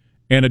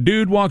and a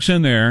dude walks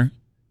in there,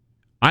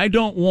 I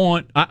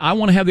want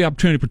to have the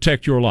opportunity to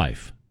protect your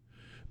life.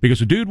 Because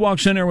a dude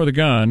walks in there with a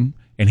gun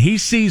and he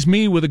sees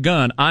me with a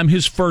gun, I'm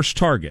his first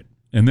target.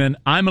 And then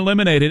I'm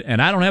eliminated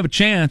and I don't have a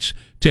chance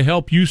to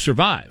help you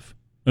survive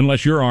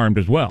unless you're armed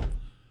as well.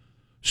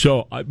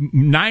 So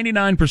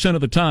 99%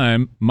 of the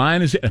time,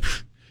 mine is...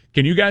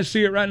 Can you guys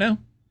see it right now?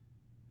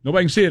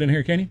 Nobody can see it in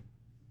here, can you?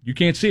 You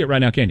can't see it right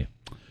now, can you?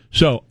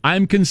 So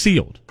I'm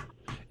concealed.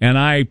 And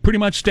I pretty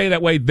much stay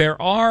that way.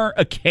 There are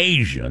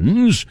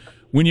occasions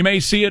when you may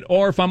see it,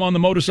 or if I'm on the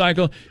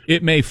motorcycle,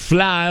 it may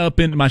fly up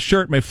in my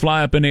shirt, may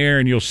fly up in the air,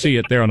 and you'll see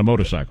it there on the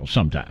motorcycle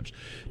sometimes.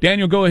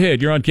 Daniel, go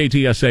ahead. You're on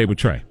KTSA with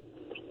Trey.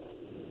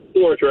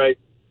 Sure, Trey.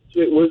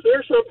 Was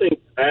there something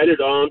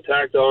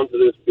tacked on to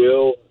this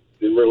bill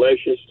in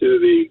relation to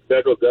the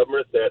federal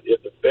government that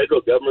if the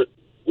federal government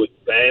would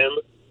ban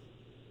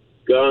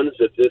guns,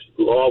 that this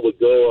law would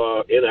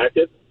go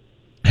inactive?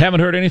 Haven't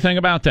heard anything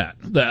about that.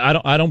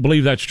 I don't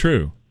believe that's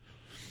true.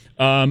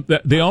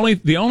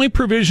 The only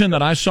provision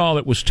that I saw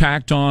that was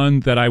tacked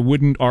on that I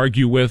wouldn't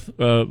argue with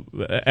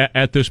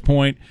at this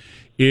point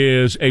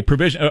is a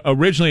provision.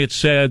 Originally, it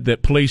said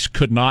that police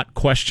could not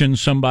question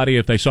somebody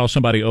if they saw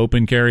somebody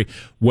open carry,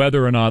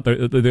 whether or not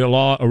the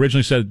law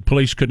originally said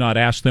police could not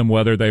ask them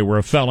whether they were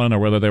a felon or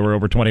whether they were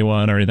over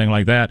 21 or anything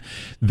like that.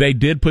 They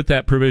did put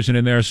that provision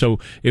in there, so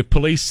if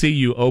police see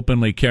you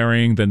openly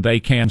carrying, then they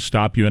can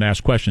stop you and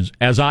ask questions,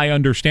 as I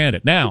understand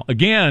it. Now,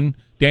 again,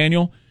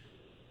 Daniel,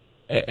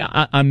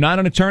 I'm not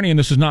an attorney, and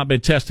this has not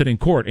been tested in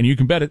court, and you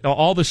can bet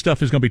all this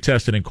stuff is going to be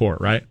tested in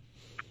court, right?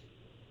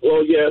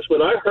 Well, yes.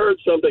 When I heard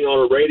something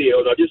on a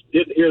radio, and I just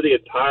didn't hear the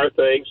entire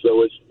thing,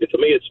 so to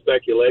me it's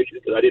speculation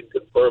because I didn't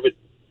confirm it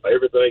by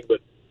everything, but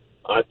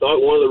I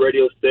thought one of the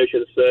radio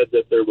stations said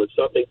that there was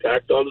something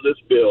tacked onto this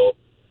bill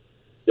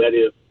that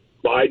if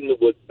Biden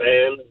would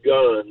ban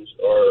guns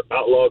or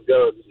outlaw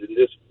guns, in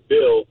this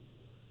bill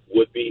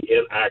would be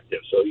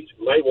inactive. So you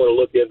might want to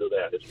look into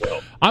that as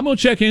well. I'm going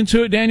to check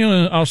into it, Daniel,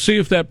 and I'll see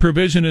if that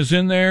provision is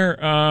in there.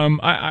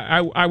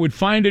 I would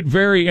find it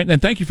very,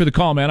 and thank you for the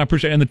call, man. I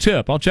appreciate it. And the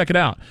tip, I'll check it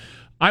out.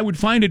 I would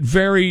find it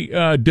very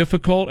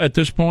difficult at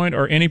this point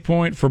or any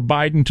point for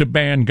Biden to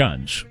ban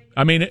guns.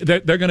 I mean, they're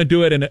going to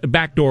do it in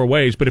backdoor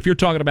ways, but if you're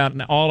talking about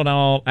an all in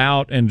all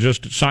out and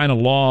just sign a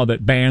law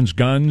that bans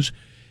guns,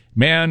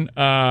 man,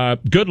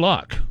 good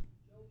luck.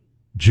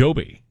 Joe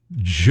B.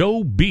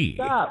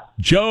 Stop.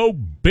 Joe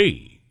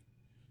B.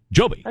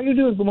 How you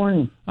doing? Good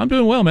morning. I'm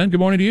doing well, man. Good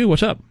morning to you.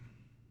 What's up?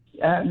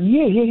 Yeah.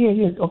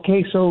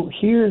 Okay, so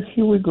here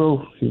we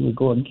go. Here we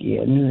go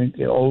again.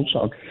 The old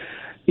song.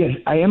 Yes,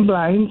 I am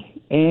blind,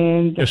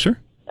 and yes, sir.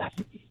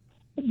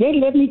 They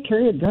let me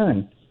carry a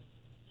gun.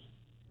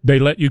 They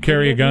let you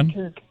carry a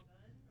gun?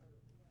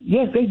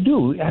 Yes, they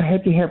do. I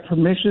had to have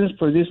permissions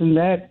for this and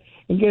that.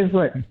 And guess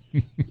what?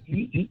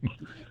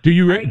 Do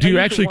you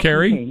actually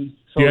carry?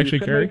 So do you actually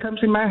if carry? somebody comes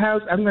in my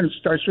house, I'm going to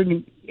start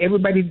swinging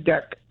everybody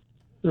duck.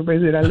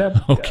 Everybody that I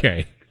love.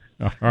 Okay.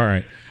 All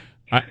right.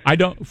 I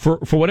don't, for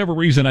whatever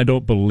reason, I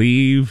don't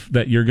believe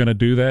that you're going to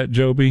do that,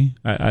 Joby.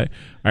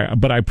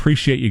 But I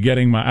appreciate you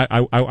getting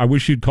I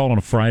wish you'd call on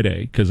a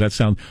Friday because that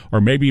sounds,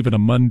 or maybe even a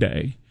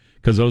Monday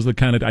because those are the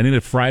kind of, I need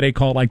a Friday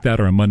call like that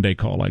or a Monday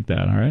call like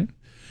that. All right.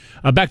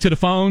 Back to the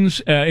phones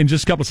in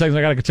just a couple of seconds.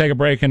 I got to take a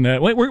break, and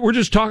we're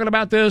just talking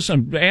about this.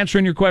 I'm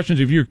answering your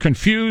questions. If you're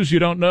confused, you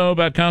don't know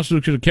about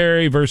constitutional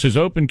carry versus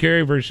open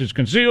carry versus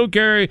concealed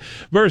carry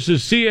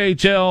versus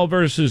CHL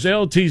versus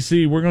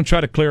LTC, we're going to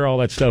try to clear all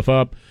that stuff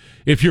up.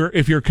 If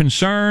you're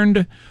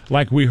concerned,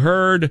 like we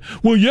heard,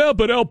 well, yeah,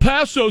 but El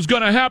Paso's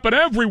going to happen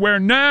everywhere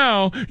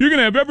now. You're going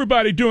to have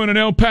everybody doing an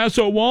El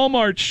Paso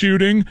Walmart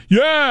shooting.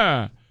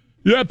 Yeah,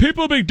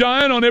 people will be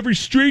dying on every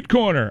street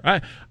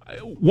corner.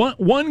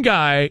 One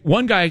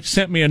guy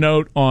sent me a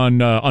note on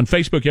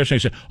Facebook yesterday. He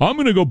said, I'm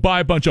going to go buy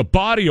a bunch of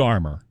body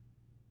armor.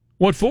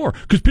 What for?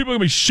 Because people are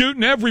going to be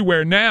shooting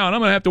everywhere now, and I'm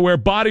going to have to wear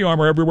body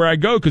armor everywhere I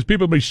go because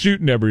people will be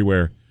shooting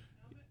everywhere.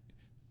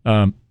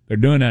 They're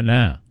doing that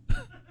now.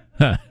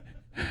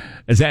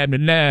 It's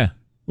happening now.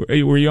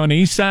 Were you on the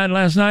east side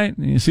last night?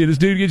 You see this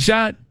dude get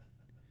shot?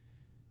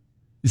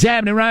 It's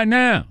happening right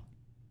now.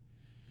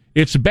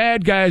 It's the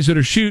bad guys that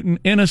are shooting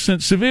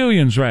innocent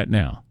civilians right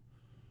now.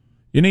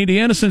 You need the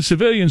innocent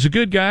civilians, the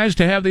good guys,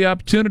 to have the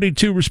opportunity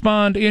to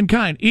respond in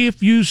kind,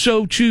 if you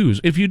so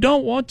choose. If you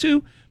don't want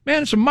to,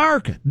 man, it's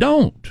America.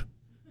 Don't.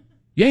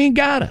 You ain't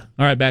gotta.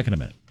 All right, back in a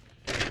minute.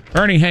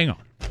 Ernie, hang on.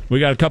 We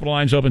got a couple of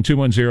lines open,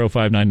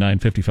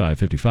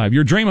 210-599-5555.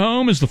 Your dream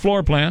home is the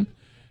floor plan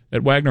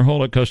at Wagner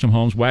Holick Custom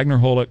Homes. Wagner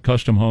Holick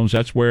Custom Homes,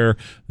 that's where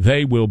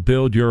they will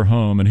build your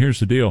home. And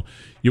here's the deal.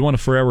 You want a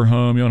forever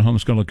home. You want a home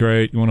that's going to look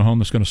great. You want a home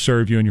that's going to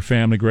serve you and your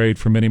family great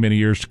for many, many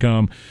years to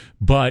come.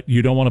 But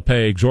you don't want to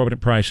pay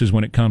exorbitant prices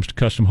when it comes to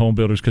custom home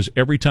builders, because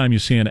every time you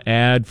see an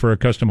ad for a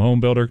custom home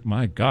builder,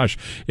 my gosh,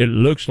 it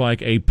looks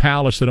like a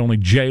palace that only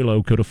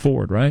J-Lo could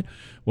afford, right?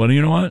 Well,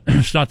 you know what?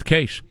 It's not the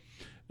case.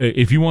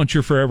 If you want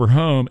your forever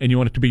home and you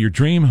want it to be your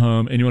dream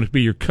home and you want it to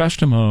be your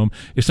custom home,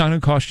 it's not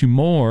going to cost you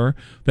more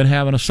than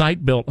having a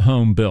site-built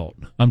home built.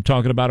 I'm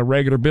talking about a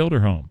regular builder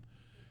home.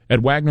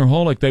 At Wagner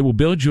Holick, they will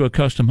build you a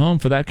custom home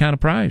for that kind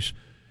of price.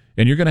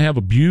 And you're going to have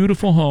a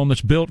beautiful home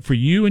that's built for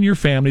you and your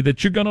family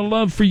that you're going to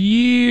love for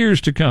years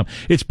to come.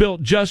 It's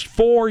built just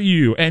for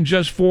you and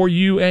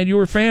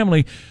your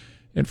family.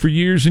 And for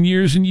years and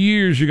years and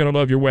years, you're going to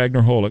love your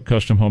Wagner Holick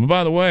custom home. And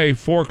by the way,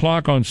 4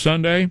 o'clock on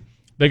Sunday,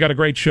 they got a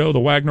great show, the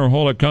Wagner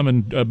Holick Come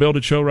and Build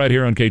It show right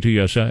here on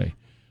KTSA.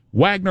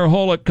 Wagner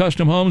Holick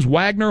Custom Homes,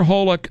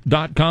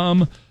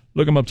 WagnerHolick.com.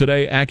 Look them up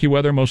today.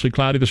 AccuWeather, mostly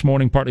cloudy this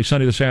morning, partly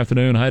sunny this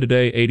afternoon. High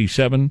today,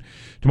 87.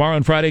 Tomorrow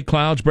and Friday,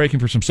 clouds breaking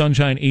for some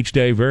sunshine each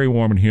day. Very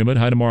warm and humid.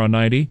 High tomorrow,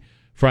 90.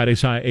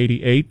 Friday's high,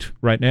 88.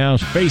 Right now,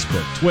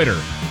 Facebook, Twitter,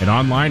 and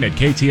online at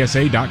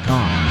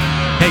KTSA.com.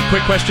 Hey,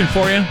 quick question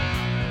for you.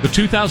 The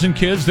 2,000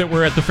 kids that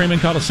were at the Freeman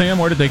Coliseum,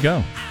 where did they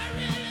go?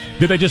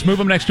 Did they just move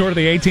them next door to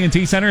the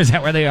AT&T Center? Is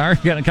that where they are?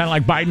 Kind of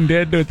like Biden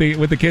did with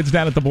the kids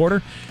down at the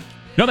border?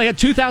 No, they had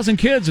 2,000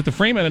 kids at the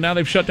Freeman, and now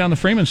they've shut down the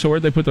Freeman, so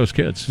where'd they put those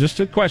kids? Just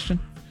a question.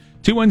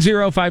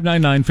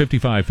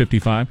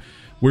 210-599-5555.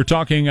 We're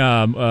talking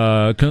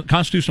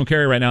constitutional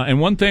carry right now, and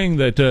one thing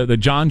that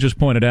John just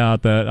pointed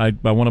out that I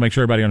want to make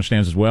sure everybody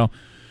understands as well,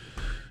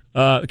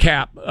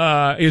 Cap,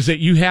 is that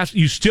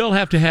you still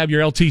have to have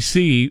your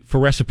LTC for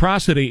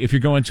reciprocity if you're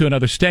going to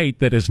another state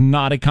that is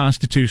not a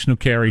constitutional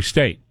carry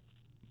state.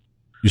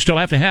 You still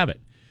have to have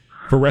it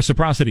for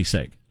reciprocity's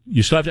sake.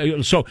 You still have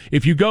to, so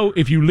if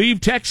you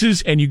leave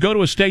Texas and you go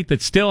to a state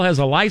that still has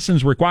a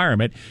license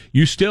requirement,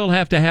 you still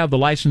have to have the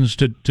license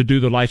to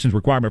do the license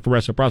requirement for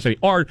reciprocity,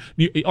 or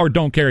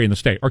don't carry in the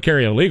state, or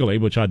carry illegally,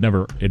 which I'd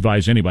never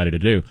advise anybody to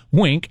do.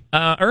 Wink.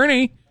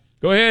 Ernie,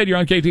 go ahead. You're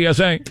on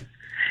KTSA.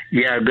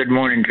 Yeah. Good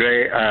morning,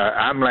 Trey.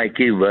 I'm like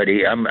you,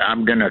 buddy.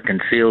 I'm gonna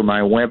conceal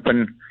my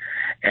weapon,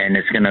 and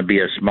it's gonna be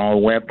a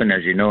small weapon.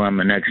 As you know, I'm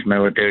an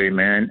ex-military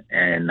man,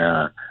 and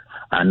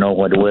I know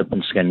what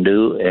weapons can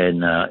do,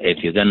 and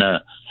if you're going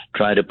to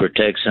try to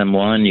protect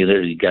someone,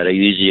 you got to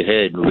use your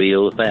head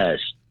real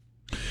fast.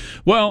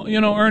 Well,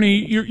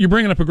 Ernie, you're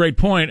bringing up a great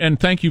point, and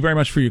thank you very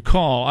much for your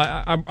call.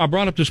 I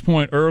brought up this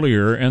point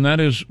earlier, and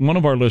that is one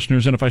of our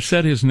listeners, and if I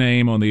said his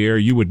name on the air,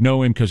 you would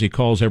know him because he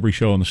calls every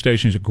show on the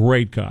station. He's a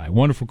great guy,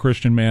 wonderful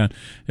Christian man,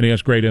 and he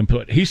has great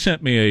input. He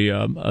sent me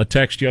a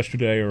text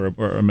yesterday or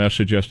a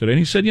message yesterday, and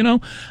he said,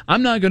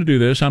 I'm not going to do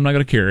this. I'm not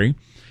going to carry.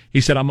 He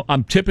said,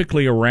 I'm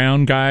typically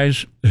around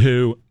guys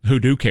who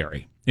do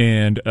carry.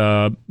 And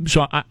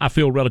so I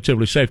feel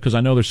relatively safe because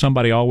I know there's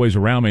somebody always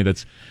around me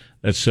that's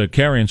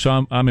carrying,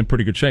 so I'm in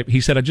pretty good shape. He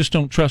said, I just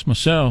don't trust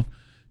myself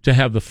to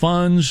have the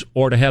funds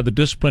or to have the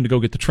discipline to go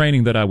get the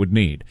training that I would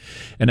need.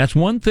 And that's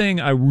one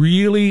thing I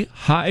really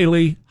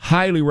highly,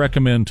 highly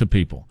recommend to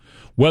people.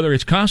 Whether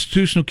it's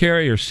constitutional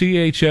carry or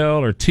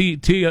CHL or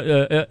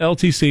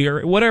LTC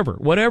or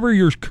whatever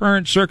your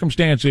current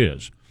circumstance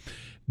is,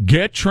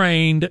 get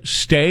trained,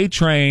 stay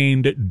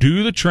trained,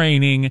 do the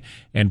training,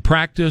 and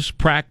practice.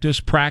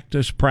 That's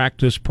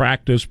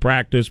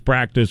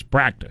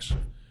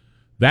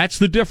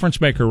the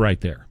difference maker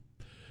right there.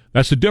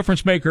 That's the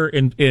difference maker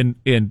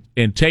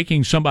in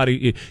taking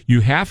somebody.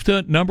 You have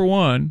to, number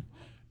one,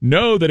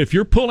 know that if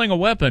you're pulling a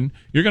weapon,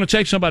 you're going to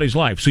take somebody's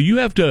life. So you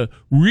have to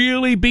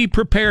really be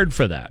prepared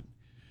for that.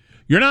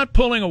 You're not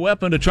pulling a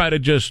weapon to try to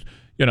just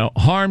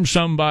harm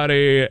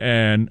somebody,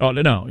 and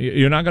no,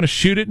 you're not going to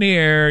shoot it in the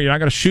air. You're not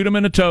going to shoot him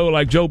in the toe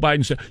like Joe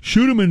Biden said.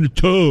 Shoot him in the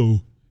toe.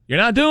 You're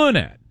not doing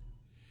that.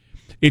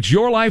 It's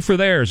your life or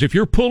theirs. If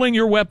you're pulling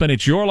your weapon,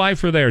 it's your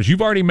life or theirs.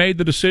 You've already made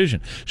the decision.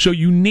 So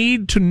you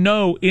need to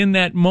know in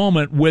that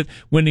moment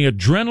when the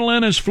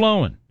adrenaline is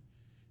flowing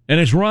and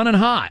it's running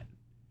hot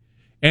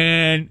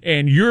and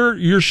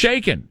you're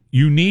shaking.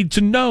 You need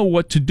to know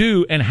what to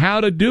do and how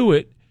to do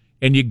it,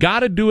 and you got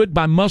to do it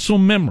by muscle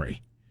memory.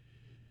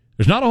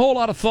 There's not a whole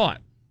lot of thought.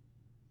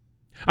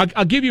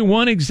 I'll give you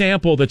one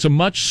example that's a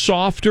much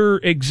softer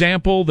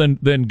example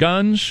than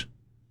guns.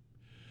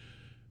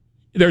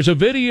 There's a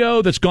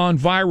video that's gone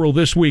viral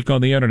this week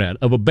on the internet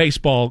of a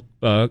baseball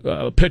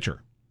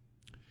pitcher.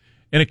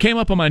 And it came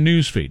up on my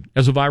news feed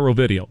as a viral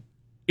video.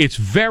 It's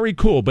very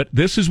cool, but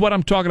this is what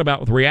I'm talking about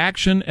with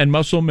reaction and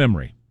muscle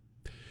memory.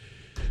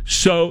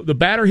 So the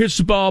batter hits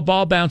the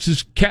ball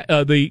bounces,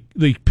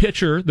 the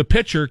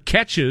pitcher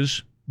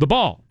catches the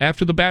ball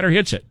after the batter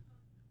hits it.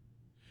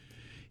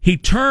 He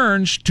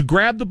turns to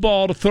grab the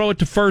ball to throw it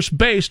to first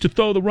base to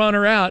throw the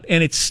runner out,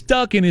 and it's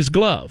stuck in his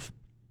glove.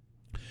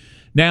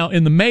 Now,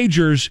 in the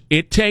majors,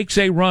 it takes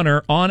a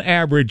runner, on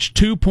average,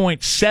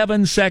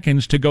 2.7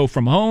 seconds to go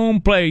from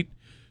home plate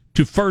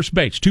to first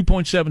base.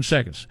 2.7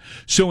 seconds.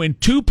 So in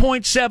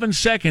 2.7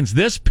 seconds,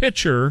 this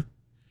pitcher,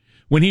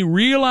 when he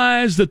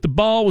realized that the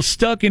ball was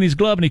stuck in his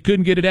glove and he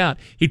couldn't get it out,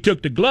 he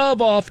took the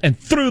glove off and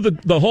threw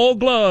the whole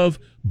glove,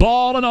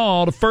 ball and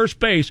all, to first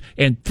base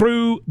and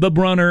threw the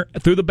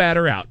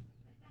batter out.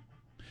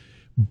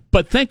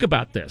 But think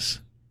about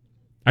this.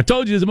 I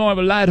told you it's more of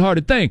a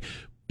lighthearted thing.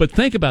 But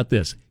think about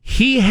this.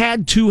 He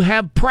had to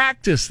have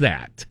practiced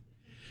that.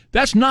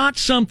 That's not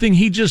something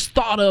he just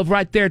thought of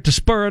right there at the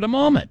spur of the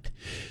moment.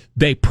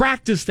 They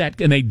practice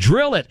that, and they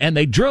drill it, and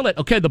they drill it.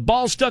 Okay, the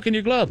ball's stuck in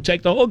your glove.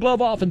 Take the whole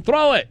glove off and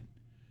throw it.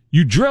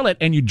 You drill it,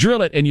 and you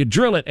drill it, and you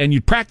drill it, and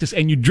you practice,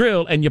 and you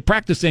drill, and you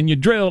practice, and you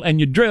drill, and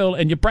you drill,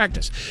 and you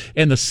practice.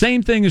 And the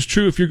same thing is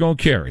true if you're going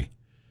to carry.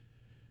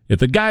 If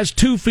the guy's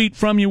 2 feet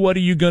from you, what are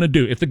you going to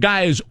do? If the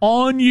guy is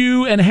on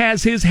you and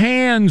has his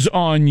hands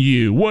on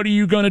you, what are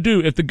you going to do?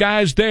 If the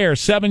guy's there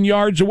 7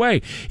 yards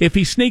away, if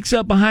he sneaks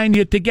up behind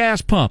you at the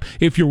gas pump,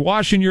 if you're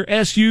washing your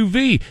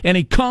SUV and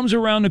he comes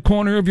around the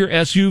corner of your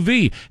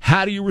SUV,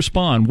 how do you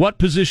respond? What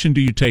position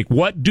do you take?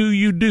 What do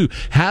you do?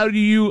 How do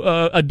you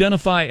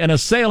identify an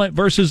assailant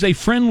versus a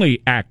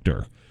friendly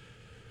actor?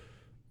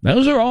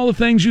 Those are all the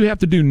things you have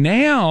to do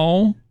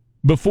now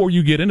before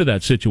you get into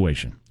that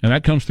situation. And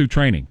that comes through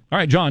training. All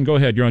right, John, go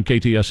ahead. You're on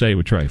KTSA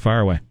with Trey.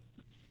 Fire away.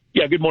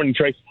 Yeah, good morning,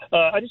 Trey.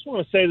 I just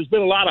want to say there's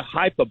been a lot of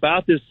hype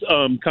about this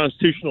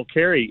constitutional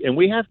carry, and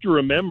we have to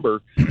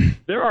remember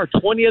there are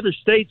 20 other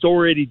states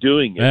already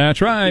doing it.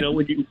 That's right. You know,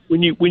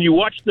 when you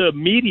watch the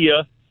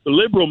media, the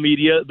liberal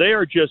media, they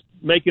are just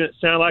making it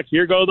sound like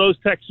here go those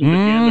Texans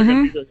again. They're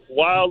going to be the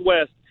Wild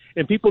West.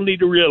 And people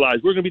need to realize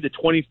we're going to be the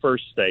 21st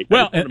state.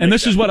 Well, and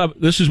this is what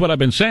I've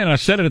been saying. I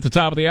said it at the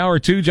top of the hour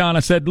too, John. I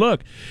said,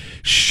 look,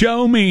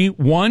 show me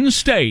one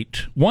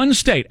state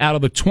out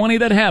of the 20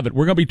 that have it.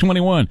 We're going to be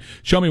 21.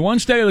 Show me one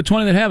state of the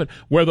 20 that have it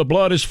where the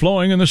blood is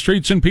flowing in the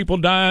streets and people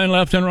dying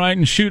left and right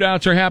and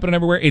shootouts are happening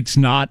everywhere. It's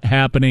not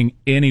happening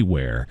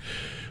anywhere.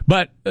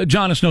 But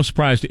John, it's no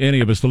surprise to any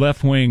of us. The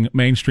left-wing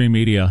mainstream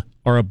media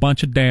are a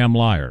bunch of damn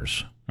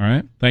liars. All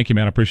right. Thank you,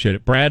 man. I appreciate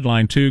it. Brad,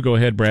 line 2. Go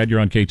ahead, Brad. You're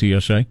on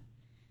KTSA.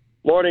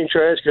 Morning,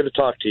 Trey. It's good to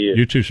talk to you.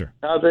 You too, sir.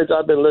 I've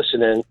been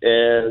listening,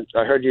 and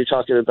I heard you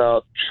talking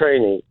about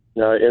training.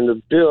 Now, in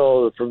the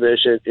bill, the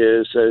provision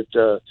is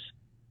that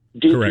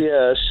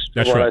DPS,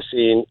 from what I've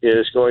seen,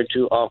 is going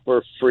to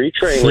offer free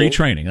training. Free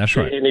training, that's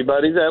right.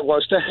 Anybody that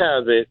wants to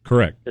have it.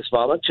 Correct. It's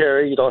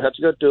voluntary. You don't have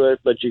to go do it,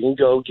 but you can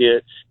go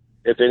get.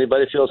 If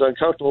anybody feels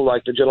uncomfortable,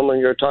 like the gentleman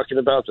you're talking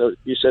about,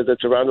 you said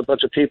that's around a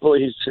bunch of people,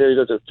 he said he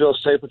doesn't feel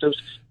safe with them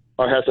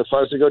or has the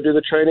funds to go do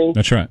the training.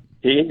 That's right.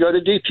 He can go to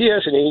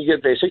DPS and he can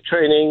get basic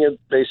training and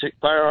basic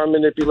firearm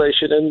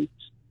manipulation and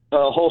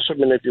holster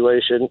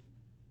manipulation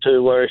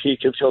to where he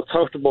can feel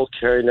comfortable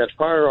carrying that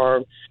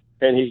firearm,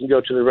 and he can go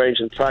to the range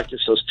and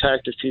practice those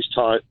tactics he's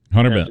taught.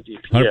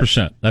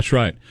 100%. That's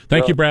right.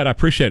 Thank you, Brad. I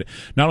appreciate it.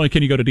 Not only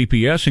can you go to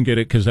DPS and get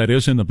it, because that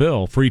is in the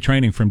bill, free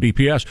training from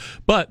DPS,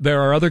 but there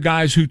are other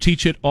guys who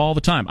teach it all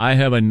the time. I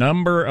have a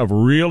number of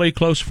really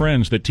close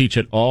friends that teach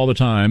it all the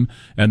time,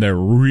 and they're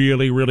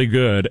really, really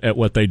good at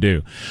what they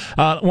do.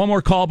 One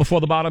more call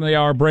before the bottom of the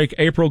hour break.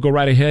 April, go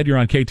right ahead. You're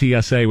on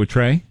KTSA with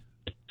Trey.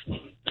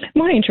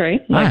 Morning, Trey.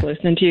 Like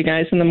listening to you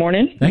guys in the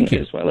morning. Thank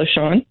you. As well as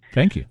Sean.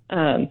 Thank you.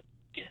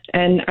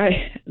 And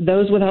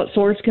those without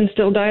swords can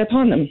still die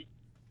upon them.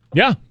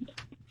 Yeah,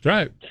 that's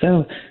right.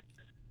 So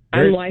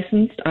I'm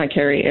licensed. I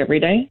carry every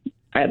day.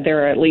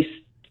 There are at least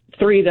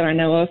 3 that I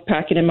know of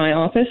packing in my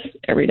office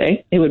every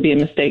day. It would be a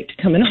mistake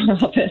to come in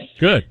our office.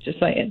 Good. Just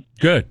saying.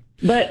 Good.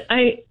 But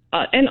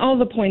and all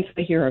the points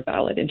I hear are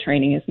valid, and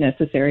training is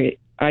necessary.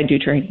 I do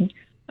training.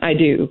 I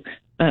do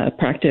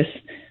practice.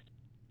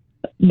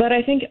 But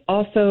I think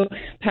also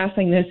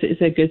passing this is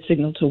a good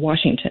signal to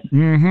Washington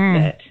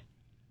that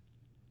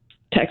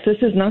Texas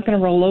is not going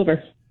to roll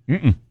over.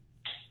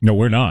 No,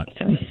 we're not.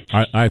 So,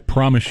 I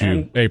promise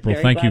you, April.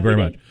 Thank you very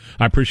much.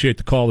 I appreciate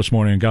the call this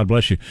morning, and God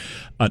bless you.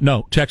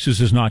 No, Texas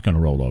is not going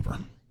to roll over.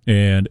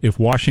 And if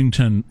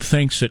Washington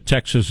thinks that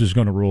Texas is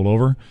going to roll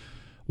over,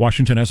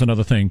 Washington has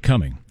another thing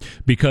coming.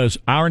 Because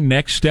our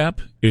next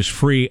step is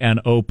free and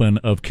open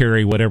of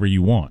carry whatever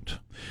you want.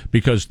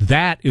 Because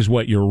that is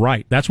what you're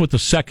right. That's what the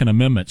Second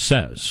Amendment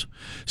says.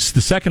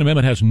 The Second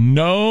Amendment has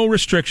no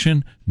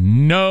restriction,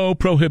 no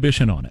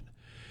prohibition on it.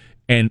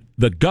 And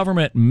the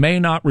government may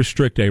not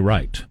restrict a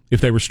right. If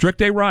they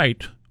restrict a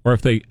right, or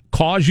if they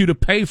cause you to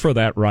pay for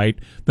that right,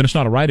 then it's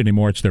not a right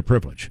anymore, it's their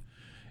privilege.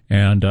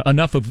 And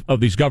enough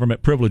of these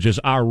government privileges.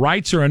 Our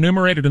rights are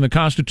enumerated in the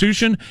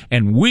Constitution,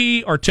 and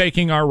we are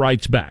taking our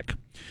rights back.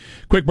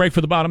 Quick break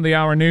for the bottom of the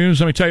hour news.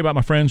 Let me tell you about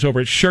my friends over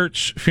at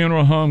Schertz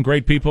Funeral Home.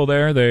 Great people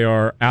there. They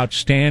are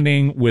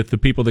outstanding with the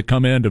people that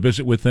come in to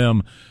visit with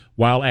them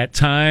while at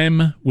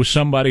time with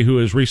somebody who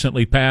has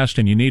recently passed,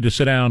 and you need to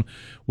sit down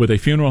with a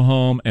funeral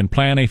home and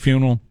plan a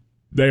funeral.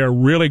 They are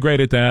really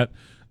great at that.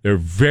 They're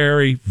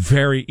very,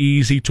 very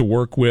easy to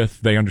work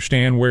with. They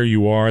understand where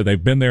you are.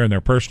 They've been there in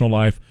their personal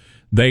life.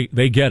 They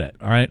get it,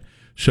 all right?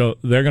 So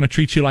they're going to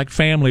treat you like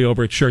family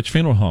over at Schertz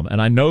Funeral Home.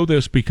 And I know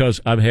this because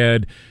I've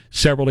had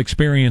several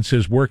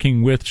experiences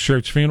working with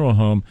Schertz Funeral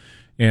Home,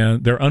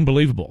 and they're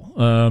unbelievable.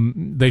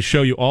 They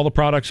show you all the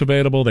products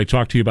available. They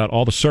talk to you about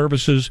all the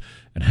services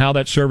and how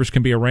that service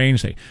can be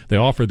arranged. They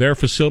offer their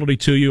facility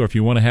to you. If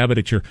you want to have it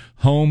at your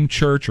home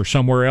church or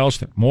somewhere else,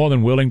 they're more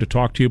than willing to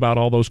talk to you about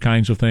all those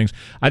kinds of things.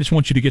 I just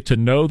want you to get to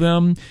know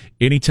them.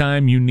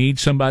 Anytime you need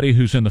somebody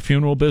who's in the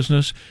funeral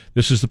business,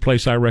 this is the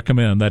place I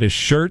recommend. That is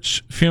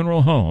Schertz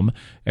Funeral Home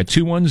at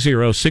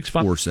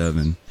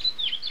 210-6547.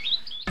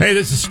 Hey,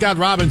 this is Scott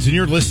Robbins, and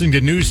you're listening to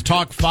News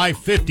Talk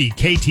 550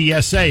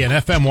 KTSA and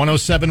FM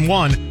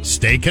 107.1.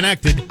 Stay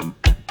connected.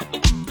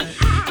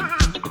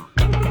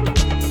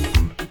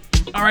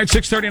 All right,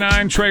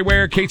 639, Trey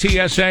Ware,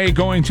 KTSA,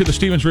 going to the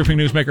Stevens Roofing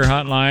Newsmaker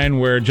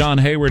hotline, where John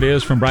Hayward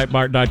is from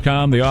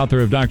Breitbart.com, the author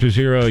of Dr.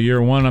 Zero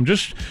Year One. I'm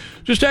just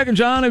checking,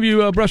 John, have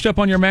you brushed up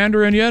on your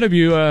Mandarin yet? Have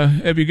you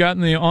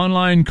gotten the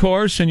online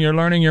course and you're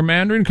learning your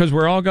Mandarin? Because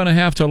we're all going to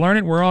have to learn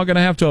it. We're all going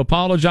to have to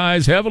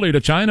apologize heavily to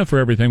China for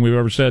everything we've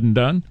ever said and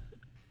done.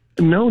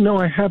 No,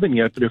 I haven't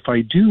yet. But if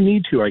I do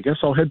need to, I guess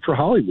I'll head for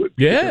Hollywood.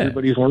 Yeah.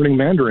 Everybody's learning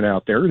Mandarin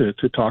out there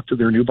to talk to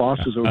their new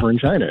bosses over in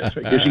China.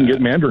 So I guess you can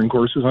get Mandarin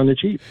courses on the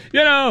cheap.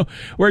 You know,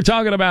 we're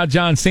talking about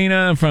John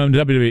Cena from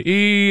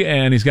WWE,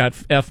 and he's got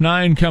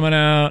F9 coming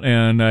out,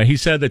 and he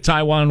said that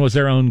Taiwan was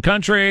their own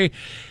country.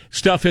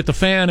 Stuff hit the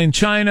fan in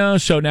China,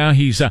 so now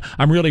he's,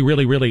 I'm really,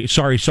 really, really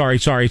sorry.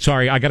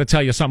 I got to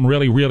tell you something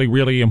really, really,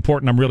 really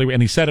important.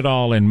 And he said it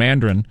all in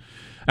Mandarin.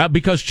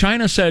 Because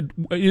China said,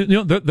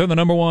 they're the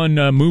number one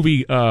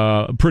movie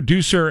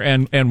producer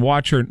and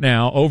watcher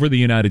now over the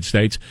United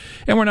States,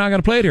 and we're not going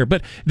to play it here.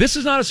 But this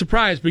is not a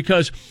surprise,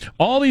 because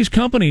all these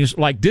companies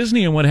like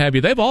Disney and what have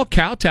you, they've all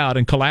kowtowed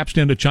and collapsed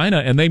into China,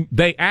 and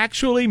they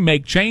actually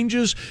make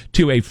changes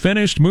to a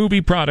finished movie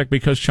product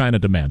because China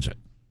demands it.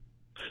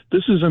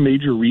 This is a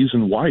major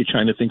reason why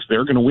China thinks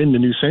they're going to win the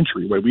new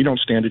century, why we don't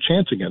stand a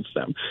chance against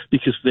them,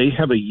 because they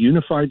have a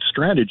unified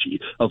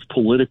strategy of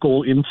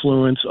political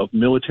influence, of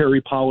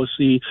military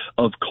policy,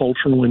 of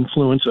cultural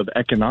influence, of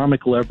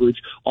economic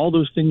leverage, all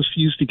those things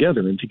fused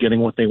together into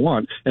getting what they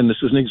want. And this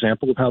is an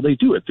example of how they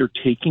do it. They're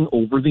taking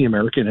over the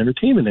American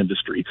entertainment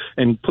industry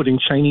and putting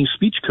Chinese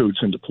speech codes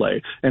into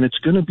play. And it's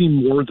going to be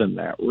more than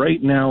that.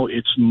 Right now,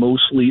 it's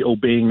mostly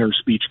obeying their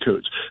speech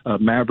codes.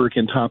 Maverick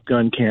and Top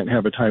Gun can't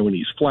have a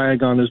Taiwanese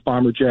flag on his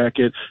bomber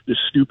jacket. This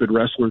stupid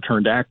wrestler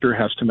turned actor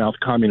has to mouth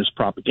communist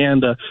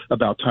propaganda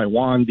about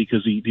Taiwan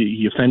because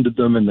he offended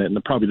them,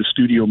 and probably the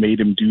studio made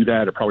him do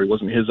that. It probably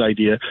wasn't his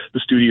idea. The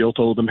studio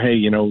told him, hey,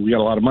 we got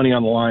a lot of money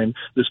on the line.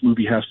 This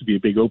movie has to be a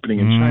big opening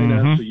in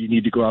China, so you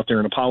need to go out there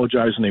and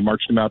apologize. And they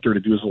marched him out there to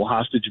do his little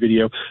hostage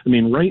video. I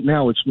mean, right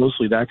now it's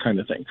mostly that kind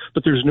of thing.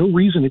 But there's no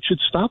reason it should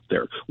stop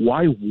there.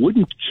 Why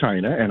wouldn't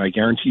China, and I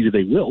guarantee you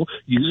they will,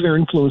 use their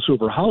influence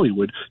over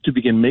Hollywood to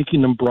begin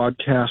making them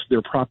broadcast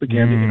their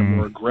propaganda in a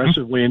more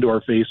aggressive way into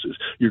our faces?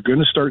 You're going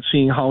to start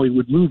seeing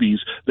Hollywood movies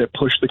that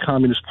push the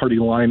Communist Party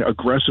line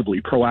aggressively,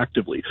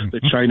 proactively,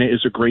 that China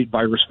is a great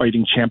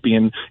virus-fighting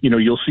champion.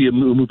 You'll see a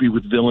movie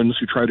with villains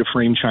who try to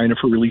frame China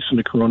for releasing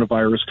the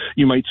coronavirus.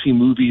 You might see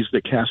movies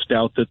that cast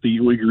doubt that the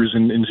Uyghurs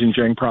in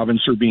Xinjiang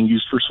province are being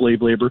used for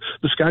slave labor.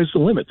 The sky's the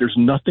limit. There's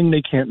nothing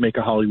they can't make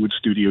a Hollywood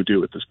studio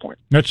do at this point.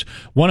 That's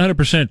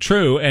 100%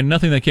 true, and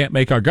nothing they can't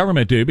make our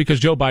government do, because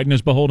Joe Biden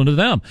is beholden to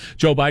them.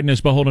 Joe Biden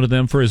is beholden to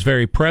them for his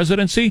very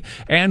presidency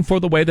and for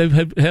the way they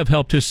have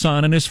helped his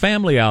son and his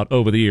family out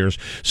over the years.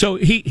 So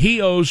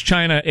he owes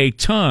China a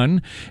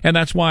ton, and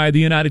that's why the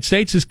United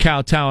States is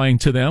kowtowing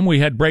to them. We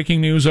had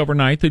breaking news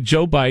overnight that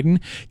Joe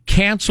Biden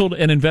canceled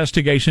an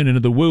investigation into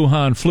the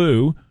Wuhan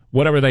flu,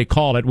 whatever they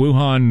call it,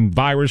 Wuhan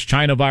virus,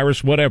 China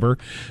virus, whatever,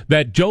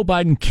 that Joe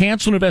Biden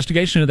canceled an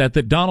investigation into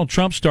that Donald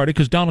Trump started,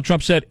 because Donald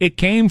Trump said it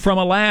came from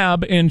a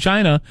lab in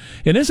China.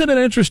 And isn't it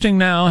interesting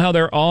now how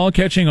they're all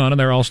catching on and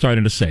they're all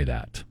starting to say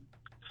that?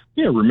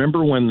 Yeah,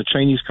 remember when the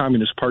Chinese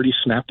Communist Party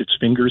snapped its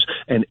fingers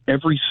and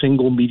every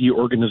single media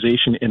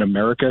organization in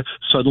America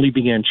suddenly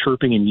began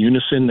chirping in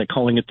unison that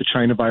calling it the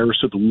China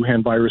virus or the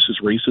Wuhan virus is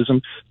racism,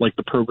 like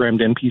the programmed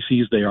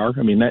NPCs they are?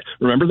 I mean,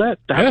 remember that?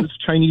 That was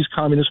Chinese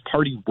Communist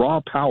Party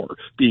raw power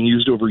being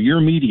used over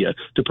your media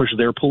to push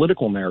their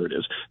political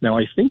narratives. Now,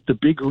 I think the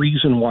big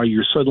reason why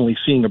you're suddenly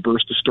seeing a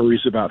burst of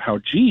stories about how,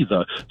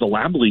 the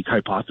lab leak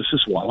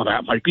hypothesis,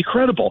 that might be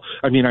credible.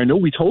 I mean, I know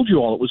we told you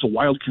all it was a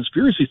wild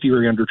conspiracy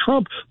theory under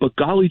Trump, But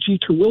golly gee,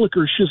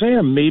 Terwilliger,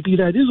 Shazam, maybe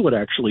that is what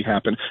actually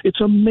happened.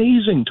 It's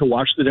amazing to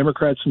watch the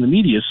Democrats and the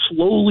media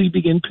slowly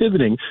begin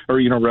pivoting, or,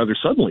 rather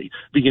suddenly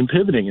begin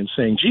pivoting and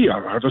saying, gee,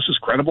 this is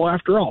credible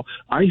after all.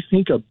 I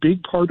think a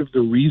big part of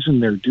the reason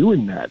they're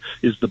doing that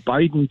is the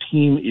Biden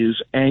team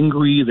is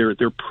angry.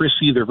 They're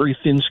prissy. They're very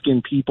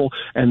thin-skinned people,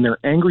 and they're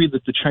angry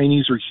that the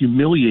Chinese are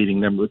humiliating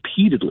them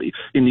repeatedly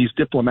in these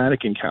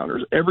diplomatic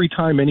encounters. Every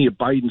time any of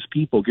Biden's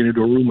people get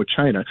into a room with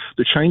China,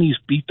 the Chinese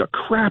beat the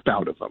crap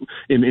out of them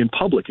in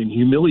public and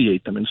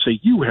humiliate them and say,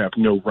 you have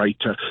no right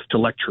to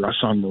lecture us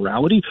on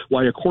morality.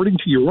 Why, according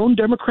to your own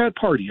Democrat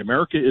Party,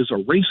 America is a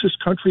racist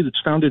country that's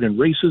founded in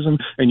racism,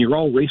 and you're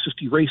all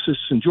racisty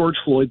racists, and George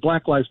Floyd,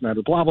 Black Lives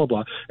Matter, blah, blah,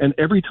 blah. And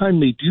every time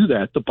they do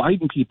that, the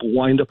Biden people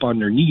wind up on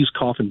their knees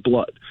coughing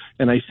blood.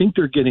 And I think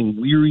they're getting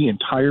weary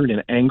and tired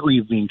and angry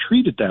of being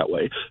treated that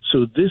way.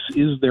 So this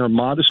is their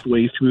modest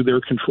way through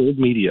their controlled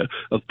media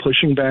of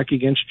pushing back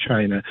against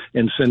China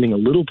and sending a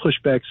little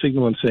pushback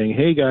signal and saying,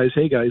 hey guys,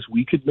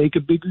 we could make a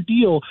bigger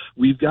deal.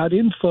 We've got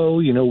info,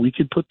 we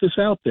could put this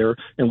out there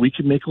and we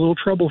could make a little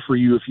trouble for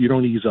you if you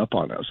don't ease up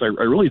on us. I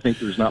really think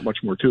there's not much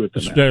more to it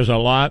than that. There's a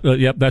lot.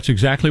 Yep, that's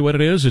exactly what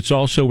it is. It's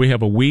also, we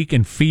have a weak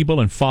and feeble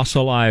and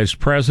fossilized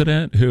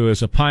president who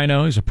is a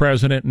Pino. He's a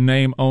president in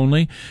name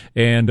only.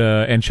 And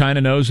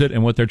China knows it.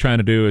 And what they're trying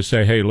to do is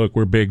say, hey, look,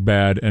 we're big,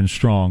 bad, and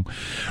strong.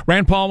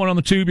 Rand Paul went on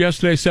the tube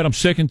yesterday, said, I'm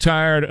sick and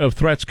tired of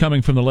threats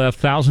coming from the left.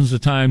 Thousands of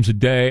times a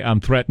day,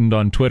 I'm threatened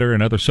on Twitter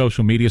and other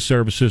social media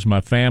services.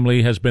 My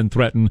family has been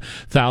threatened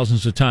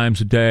thousands of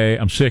times a day.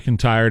 I'm sick and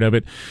tired of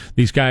it.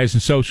 These guys in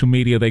social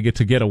media, they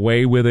get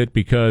away with it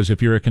because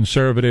if you're a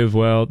conservative,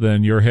 well,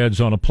 then your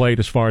head's on a plate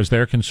as far as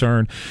they're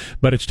concerned.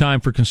 But it's time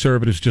for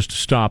conservatives just to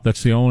stop.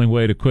 That's the only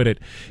way to quit it,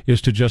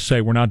 is to just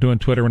say, we're not doing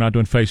Twitter, we're not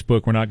doing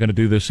Facebook, we're not going to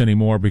do this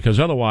anymore, because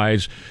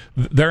otherwise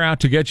they're out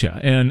to get you.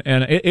 And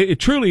it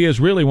truly is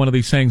really one of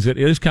these things that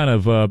is kind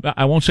of,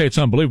 I won't say it's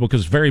unbelievable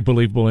because it's very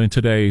believable in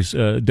today's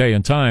day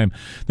and time,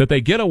 that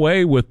they get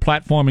away with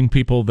platforming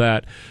people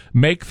that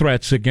make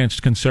threats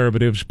against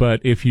conservatives. But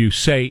if you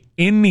say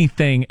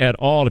anything at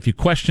all, if you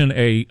question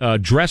a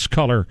dress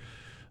color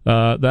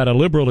that a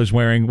liberal is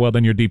wearing, well,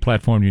 then you're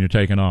deplatformed and you're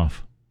taken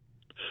off.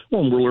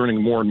 Well, and we're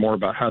learning more and more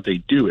about how they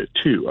do it,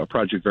 too.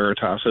 Project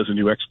Veritas has a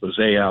new expose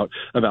out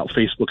about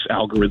Facebook's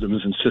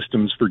algorithms and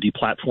systems for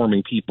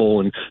deplatforming people,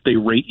 and they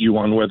rate you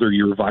on whether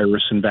you're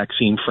virus and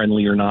vaccine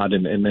friendly or not,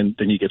 and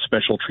then you get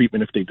special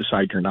treatment if they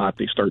decide you're not.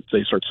 They start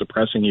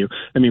suppressing you.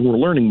 I mean, we're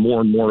learning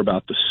more and more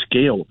about the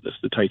scale of this,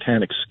 the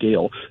titanic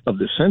scale of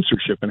this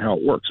censorship and how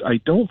it works.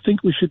 I don't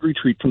think we should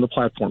retreat from the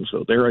platforms,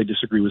 though. There I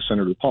disagree with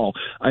Senator Paul.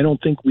 I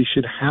don't think we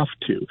should have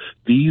to.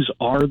 These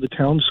are the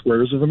town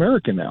squares of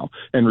America now,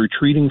 and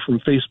retreating from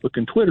Facebook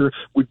and Twitter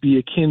would be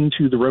akin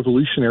to the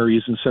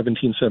revolutionaries in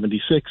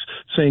 1776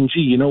 saying, gee,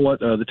 you know what,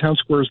 the town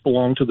squares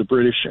belong to the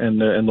British and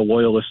the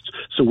loyalists,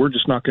 so we're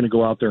just not going to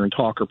go out there and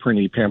talk or print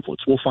any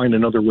pamphlets. We'll find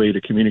another way to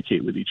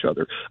communicate with each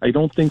other. I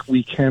don't think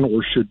we can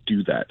or should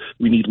do that.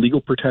 We need legal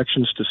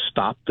protections to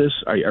stop this.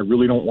 I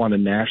really don't want to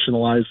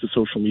nationalize the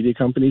social media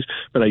companies,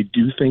 but I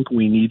do think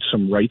we need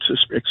some rights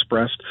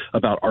expressed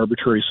about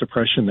arbitrary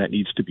suppression that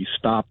needs to be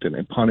stopped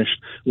and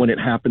punished. When it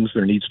happens,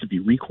 there needs to be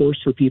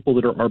recourse for people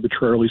that are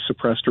arbitrarily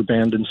suppressed or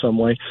banned in some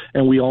way,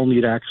 and we all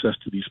need access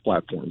to these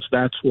platforms.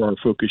 That's where our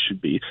focus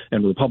should be,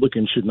 and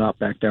Republicans should not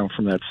back down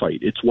from that fight.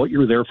 It's what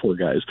you're there for,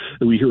 guys.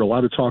 We hear a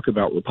lot of talk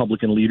about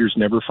Republican leaders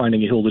never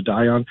finding a hill to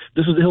die on.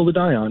 This is the hill to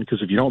die on,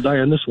 because if you don't die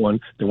on this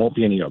one, there won't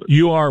be any other.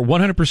 You are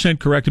 100%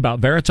 correct about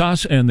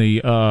Veritas and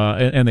the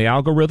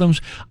algorithms.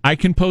 I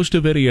can post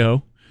a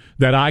video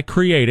that I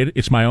created.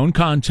 It's my own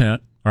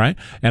content. All right.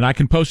 And I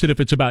can post it if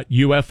it's about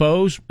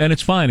UFOs, and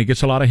it's fine. It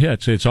gets a lot of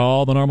hits. It's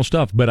all the normal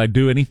stuff. But I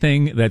do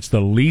anything that's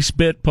the least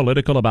bit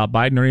political about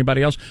Biden or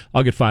anybody else,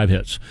 I'll get 5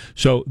 hits.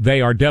 So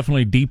they are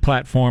definitely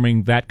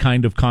deplatforming that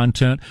kind of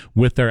content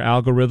with their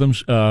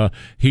algorithms.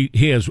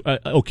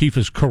 O'Keefe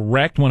is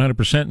correct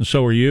 100%, and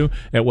so are you,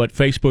 at what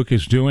Facebook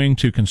is doing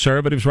to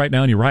conservatives right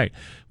now. And you're right.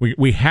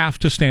 We have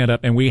to stand up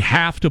and we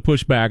have to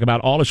push back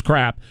about all this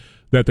crap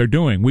that they're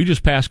doing. We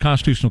just passed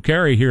constitutional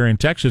carry here in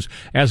Texas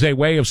as a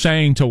way of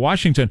saying to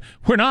Washington,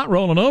 we're not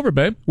rolling over,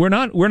 babe. We're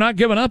not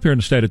giving up here in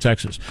the state of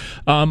Texas.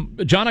 John,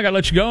 I got to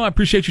let you go. I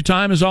appreciate your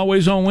time as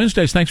always on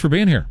Wednesdays. Thanks for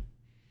being here.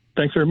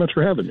 Thanks very much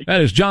for having me.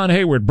 That is John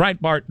Hayward,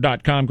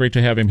 Breitbart.com. Great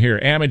to have him here.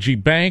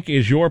 Amegy Bank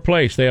is your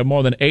place. They have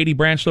more than 80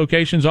 branch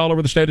locations all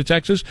over the state of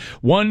Texas.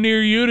 One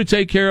near you to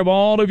take care of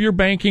all of your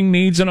banking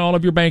needs and all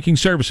of your banking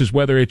services,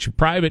 whether it's your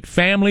private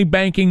family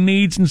banking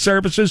needs and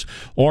services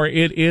or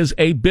it is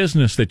a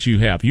business that you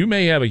have. You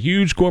may have a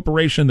huge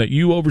corporation that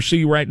you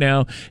oversee right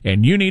now,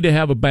 and you need to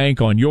have a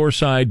bank on your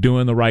side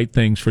doing the right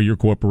things for your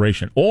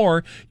corporation.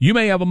 Or you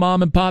may have a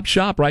mom and pop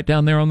shop right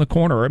down there on the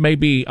corner, or it may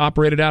be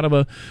operated out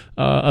of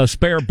a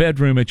spare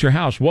bedroom at your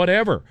house,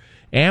 whatever.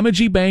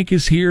 Amegy Bank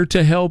is here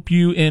to help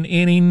you in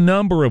any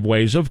number of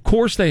ways. Of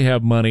course, they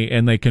have money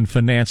and they can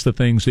finance the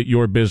things that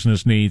your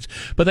business needs,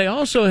 but they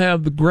also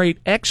have the great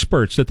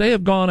experts that they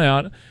have gone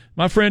out.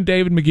 My friend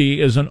David McGee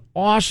is an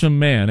awesome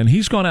man, and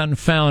he's gone out and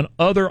found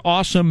other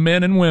awesome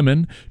men and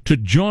women to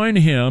join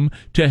him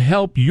to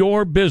help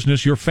your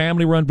business, your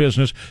family-run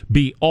business,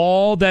 be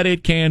all that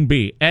it can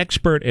be.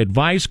 Expert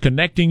advice,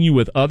 connecting you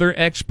with other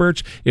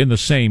experts in the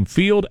same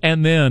field,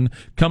 and then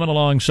coming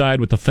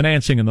alongside with the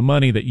financing and the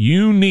money that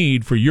you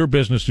need for your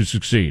business to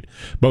succeed.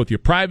 Both your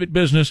private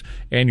business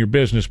and your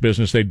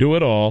business. They do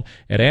it all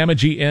at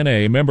Amegy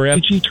NA. Remember,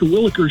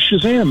 Terwilliger,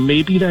 Shazam,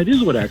 maybe that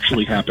is what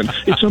actually happened.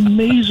 It's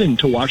amazing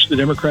to watch the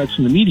Democrats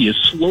and the media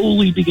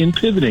slowly begin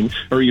pivoting,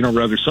 or,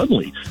 rather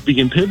suddenly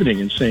begin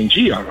pivoting and saying,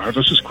 gee,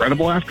 this is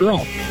credible after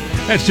all.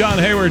 That's John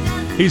Hayward.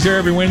 He's there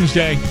every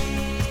Wednesday.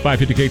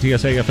 550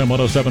 KTSA FM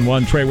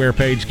 1071, Trey Ware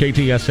page,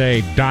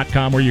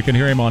 KTSA.com, where you can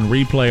hear him on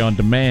replay on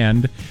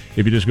demand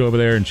if you just go over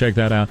there and check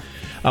that out.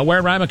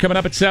 Ware Ryman coming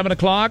up at 7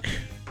 o'clock.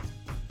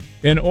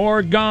 In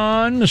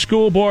Oregon, the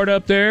school board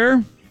up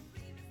there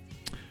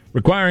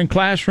requiring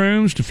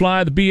classrooms to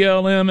fly the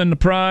BLM and the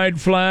pride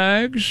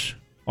flags.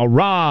 All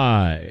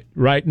right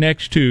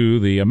next to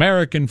the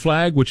American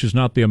flag, which is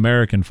not the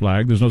American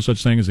flag. There's no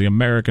such thing as the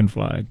American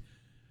flag.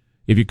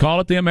 If you call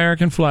it the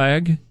American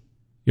flag,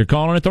 you're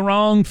calling it the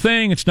wrong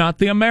thing. It's not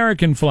the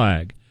American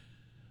flag.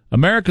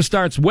 America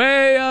starts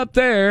way up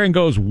there and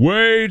goes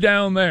way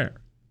down there.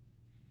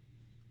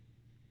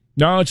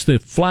 No, it's the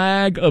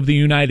flag of the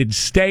United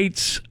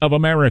States of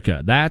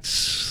America.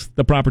 That's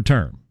the proper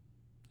term.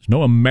 There's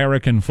no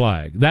American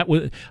flag.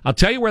 I'll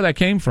tell you where that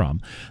came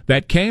from.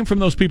 That came from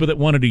those people that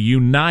wanted to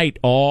unite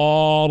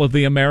all of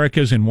the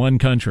Americas in one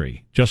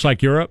country. Just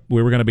like Europe,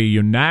 we were going to be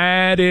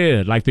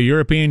united like the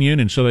European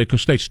Union. So they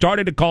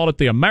started to call it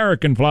the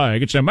American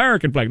flag. It's the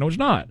American flag. No, it's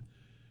not.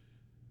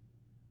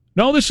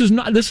 No, this is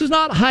not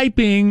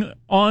hyping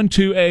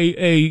onto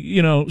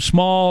a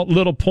small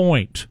little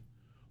point.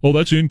 Oh,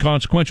 that's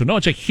inconsequential. No,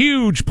 it's a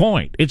huge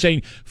point. It's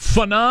a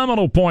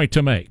phenomenal point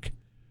to make.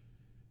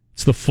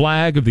 It's the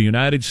flag of the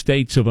United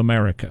States of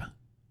America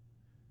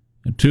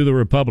and to the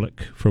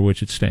republic for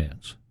which it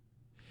stands.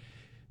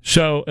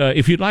 So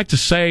if you'd like to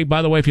say,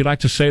 by the way, if you'd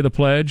like to say the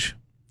pledge,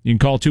 you can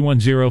call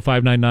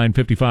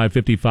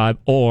 210-599-5555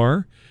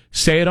 or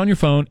say it on your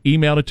phone,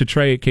 email it to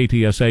Trey at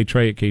KTSA,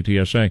 Trey at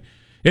KTSA.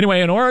 Anyway,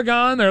 in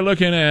Oregon, they're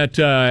looking at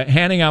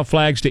handing out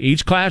flags to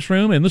each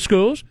classroom in the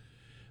schools.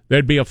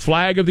 There'd be a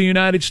flag of the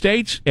United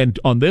States, and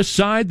on this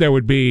side there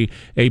would be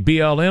a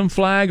BLM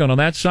flag, and on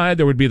that side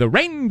there would be the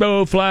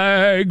rainbow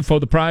flag for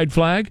the pride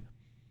flag.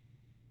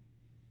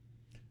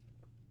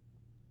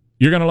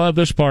 You're going to love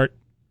this part.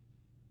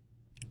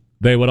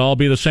 They would all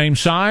be the same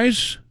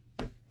size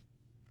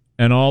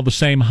and all the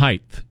same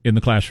height in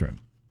the classroom.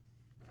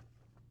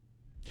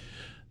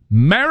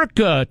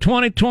 America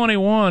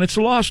 2021. It's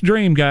a lost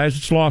dream, guys.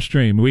 It's a lost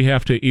dream. We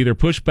have to either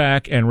push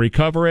back and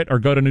recover it or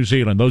go to New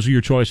Zealand. Those are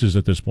your choices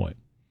at this point.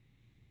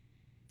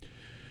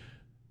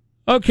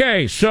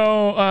 Okay,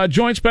 so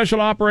Joint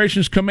Special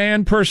Operations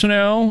Command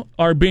personnel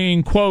are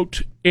being,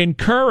 quote,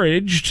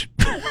 encouraged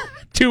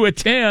to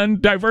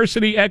attend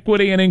diversity,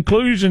 equity, and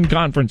inclusion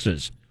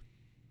conferences.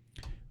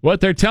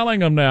 What they're telling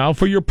them now,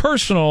 for your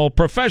professional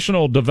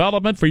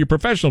development,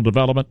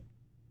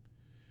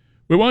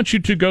 we want you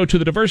to go to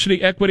the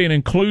diversity, equity, and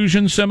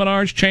inclusion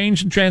seminars,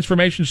 change and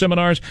transformation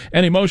seminars,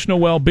 and emotional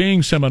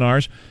well-being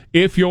seminars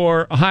if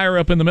you're higher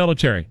up in the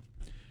military.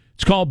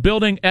 It's called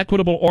Building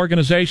Equitable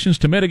Organizations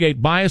to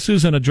Mitigate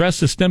Biases and Address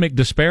Systemic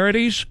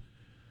Disparities,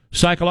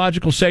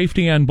 Psychological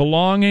Safety and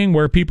Belonging,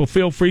 where people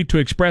feel free to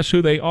express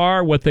who they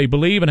are, what they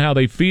believe, and how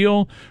they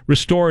feel,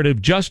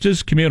 Restorative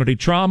Justice, Community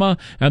Trauma,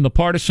 and the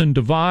Partisan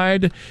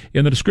Divide.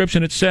 In the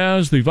description it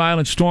says, the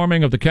violent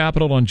storming of the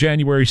Capitol on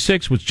January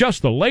 6th was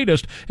just the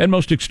latest and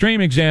most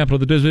extreme example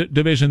of the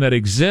division that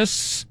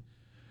exists.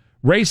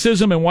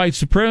 Racism and white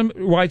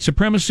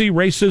supremacy.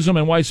 Racism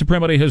and white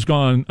supremacy has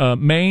gone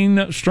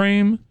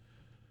mainstream.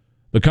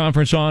 The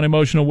Conference on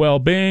Emotional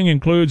Well-Being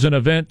includes an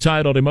event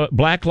titled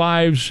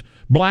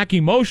Black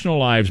Emotional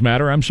Lives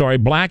Matter,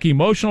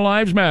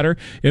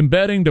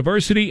 Embedding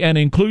Diversity and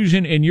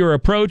Inclusion in Your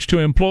Approach to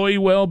Employee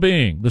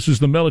Well-Being. This is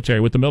the military,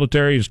 what the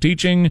military is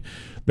teaching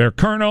their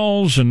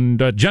colonels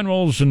and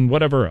generals and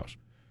whatever else.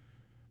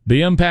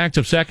 The impact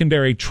of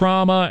secondary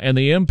trauma and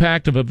the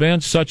impact of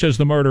events such as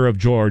the murder of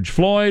George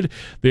Floyd,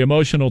 the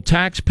emotional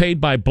tax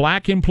paid by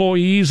black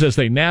employees as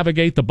they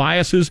navigate the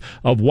biases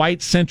of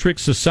white-centric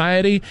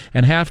society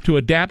and have to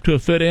adapt to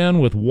fit in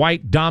with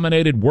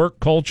white-dominated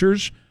work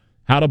cultures.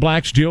 How do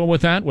blacks deal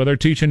with that? Well, they're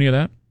teaching you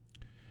that.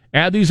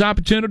 Add these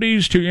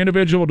opportunities to your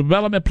individual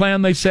development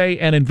plan, they say,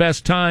 and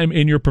invest time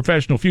in your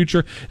professional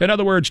future. In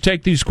other words,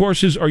 take these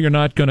courses or you're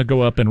not going to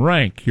go up in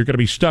rank. You're going to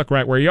be stuck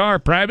right where you are,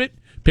 private,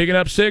 picking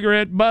up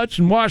cigarette butts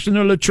and washing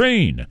the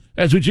latrine.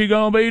 That's what you're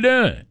going to be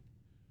doing.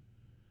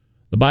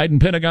 The Biden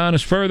Pentagon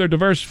is further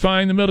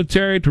diversifying the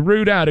military to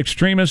root out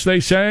extremists, they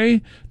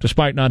say,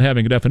 despite not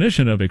having a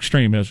definition of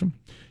extremism.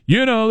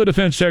 You know the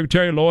Defense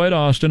Secretary Lloyd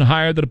Austin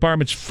hired the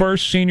department's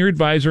first senior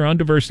advisor on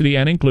diversity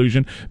and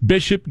inclusion,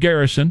 Bishop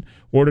Garrison,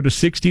 ordered a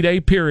 60-day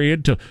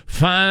period to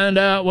find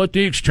out what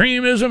the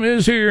extremism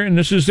is here, and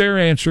this is their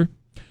answer.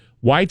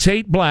 Whites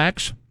hate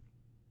blacks,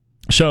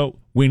 so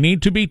we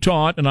need to be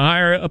taught in the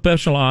higher up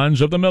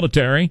echelons of the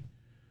military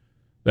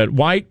that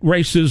white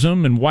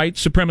racism and white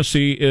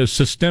supremacy is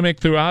systemic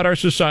throughout our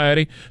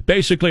society.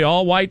 Basically,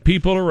 all white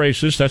people are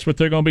racist. That's what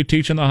they're going to be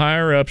teaching the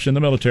higher-ups in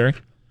the military.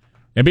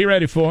 And be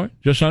ready for it.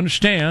 Just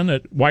understand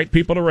that white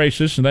people are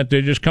racist and that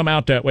they just come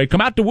out that way.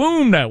 Come out the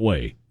womb that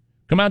way.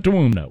 Come out the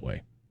womb that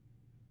way.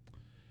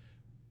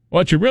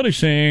 What you're really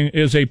seeing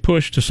is a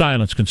push to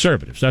silence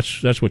conservatives.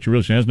 That's what you're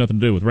really seeing. It has nothing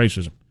to do with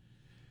racism.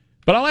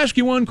 But I'll ask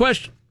you one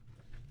question.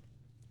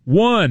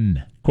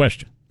 One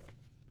question.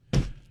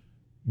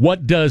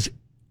 What does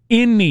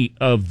any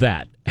of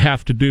that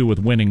have to do with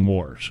winning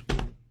wars?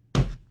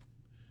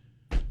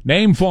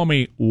 Name for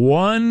me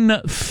one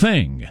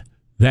thing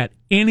that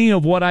any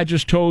of what I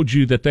just told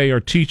you that they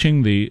are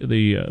teaching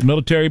the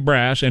military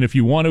brass, and if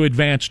you want to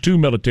advance to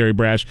military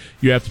brass,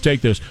 you have to take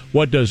this.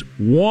 What does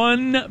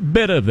one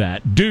bit of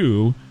that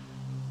do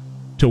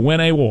to win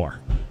a war?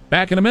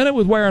 Back in a minute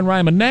with Ware and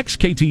Ryman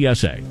next,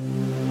 KTSA.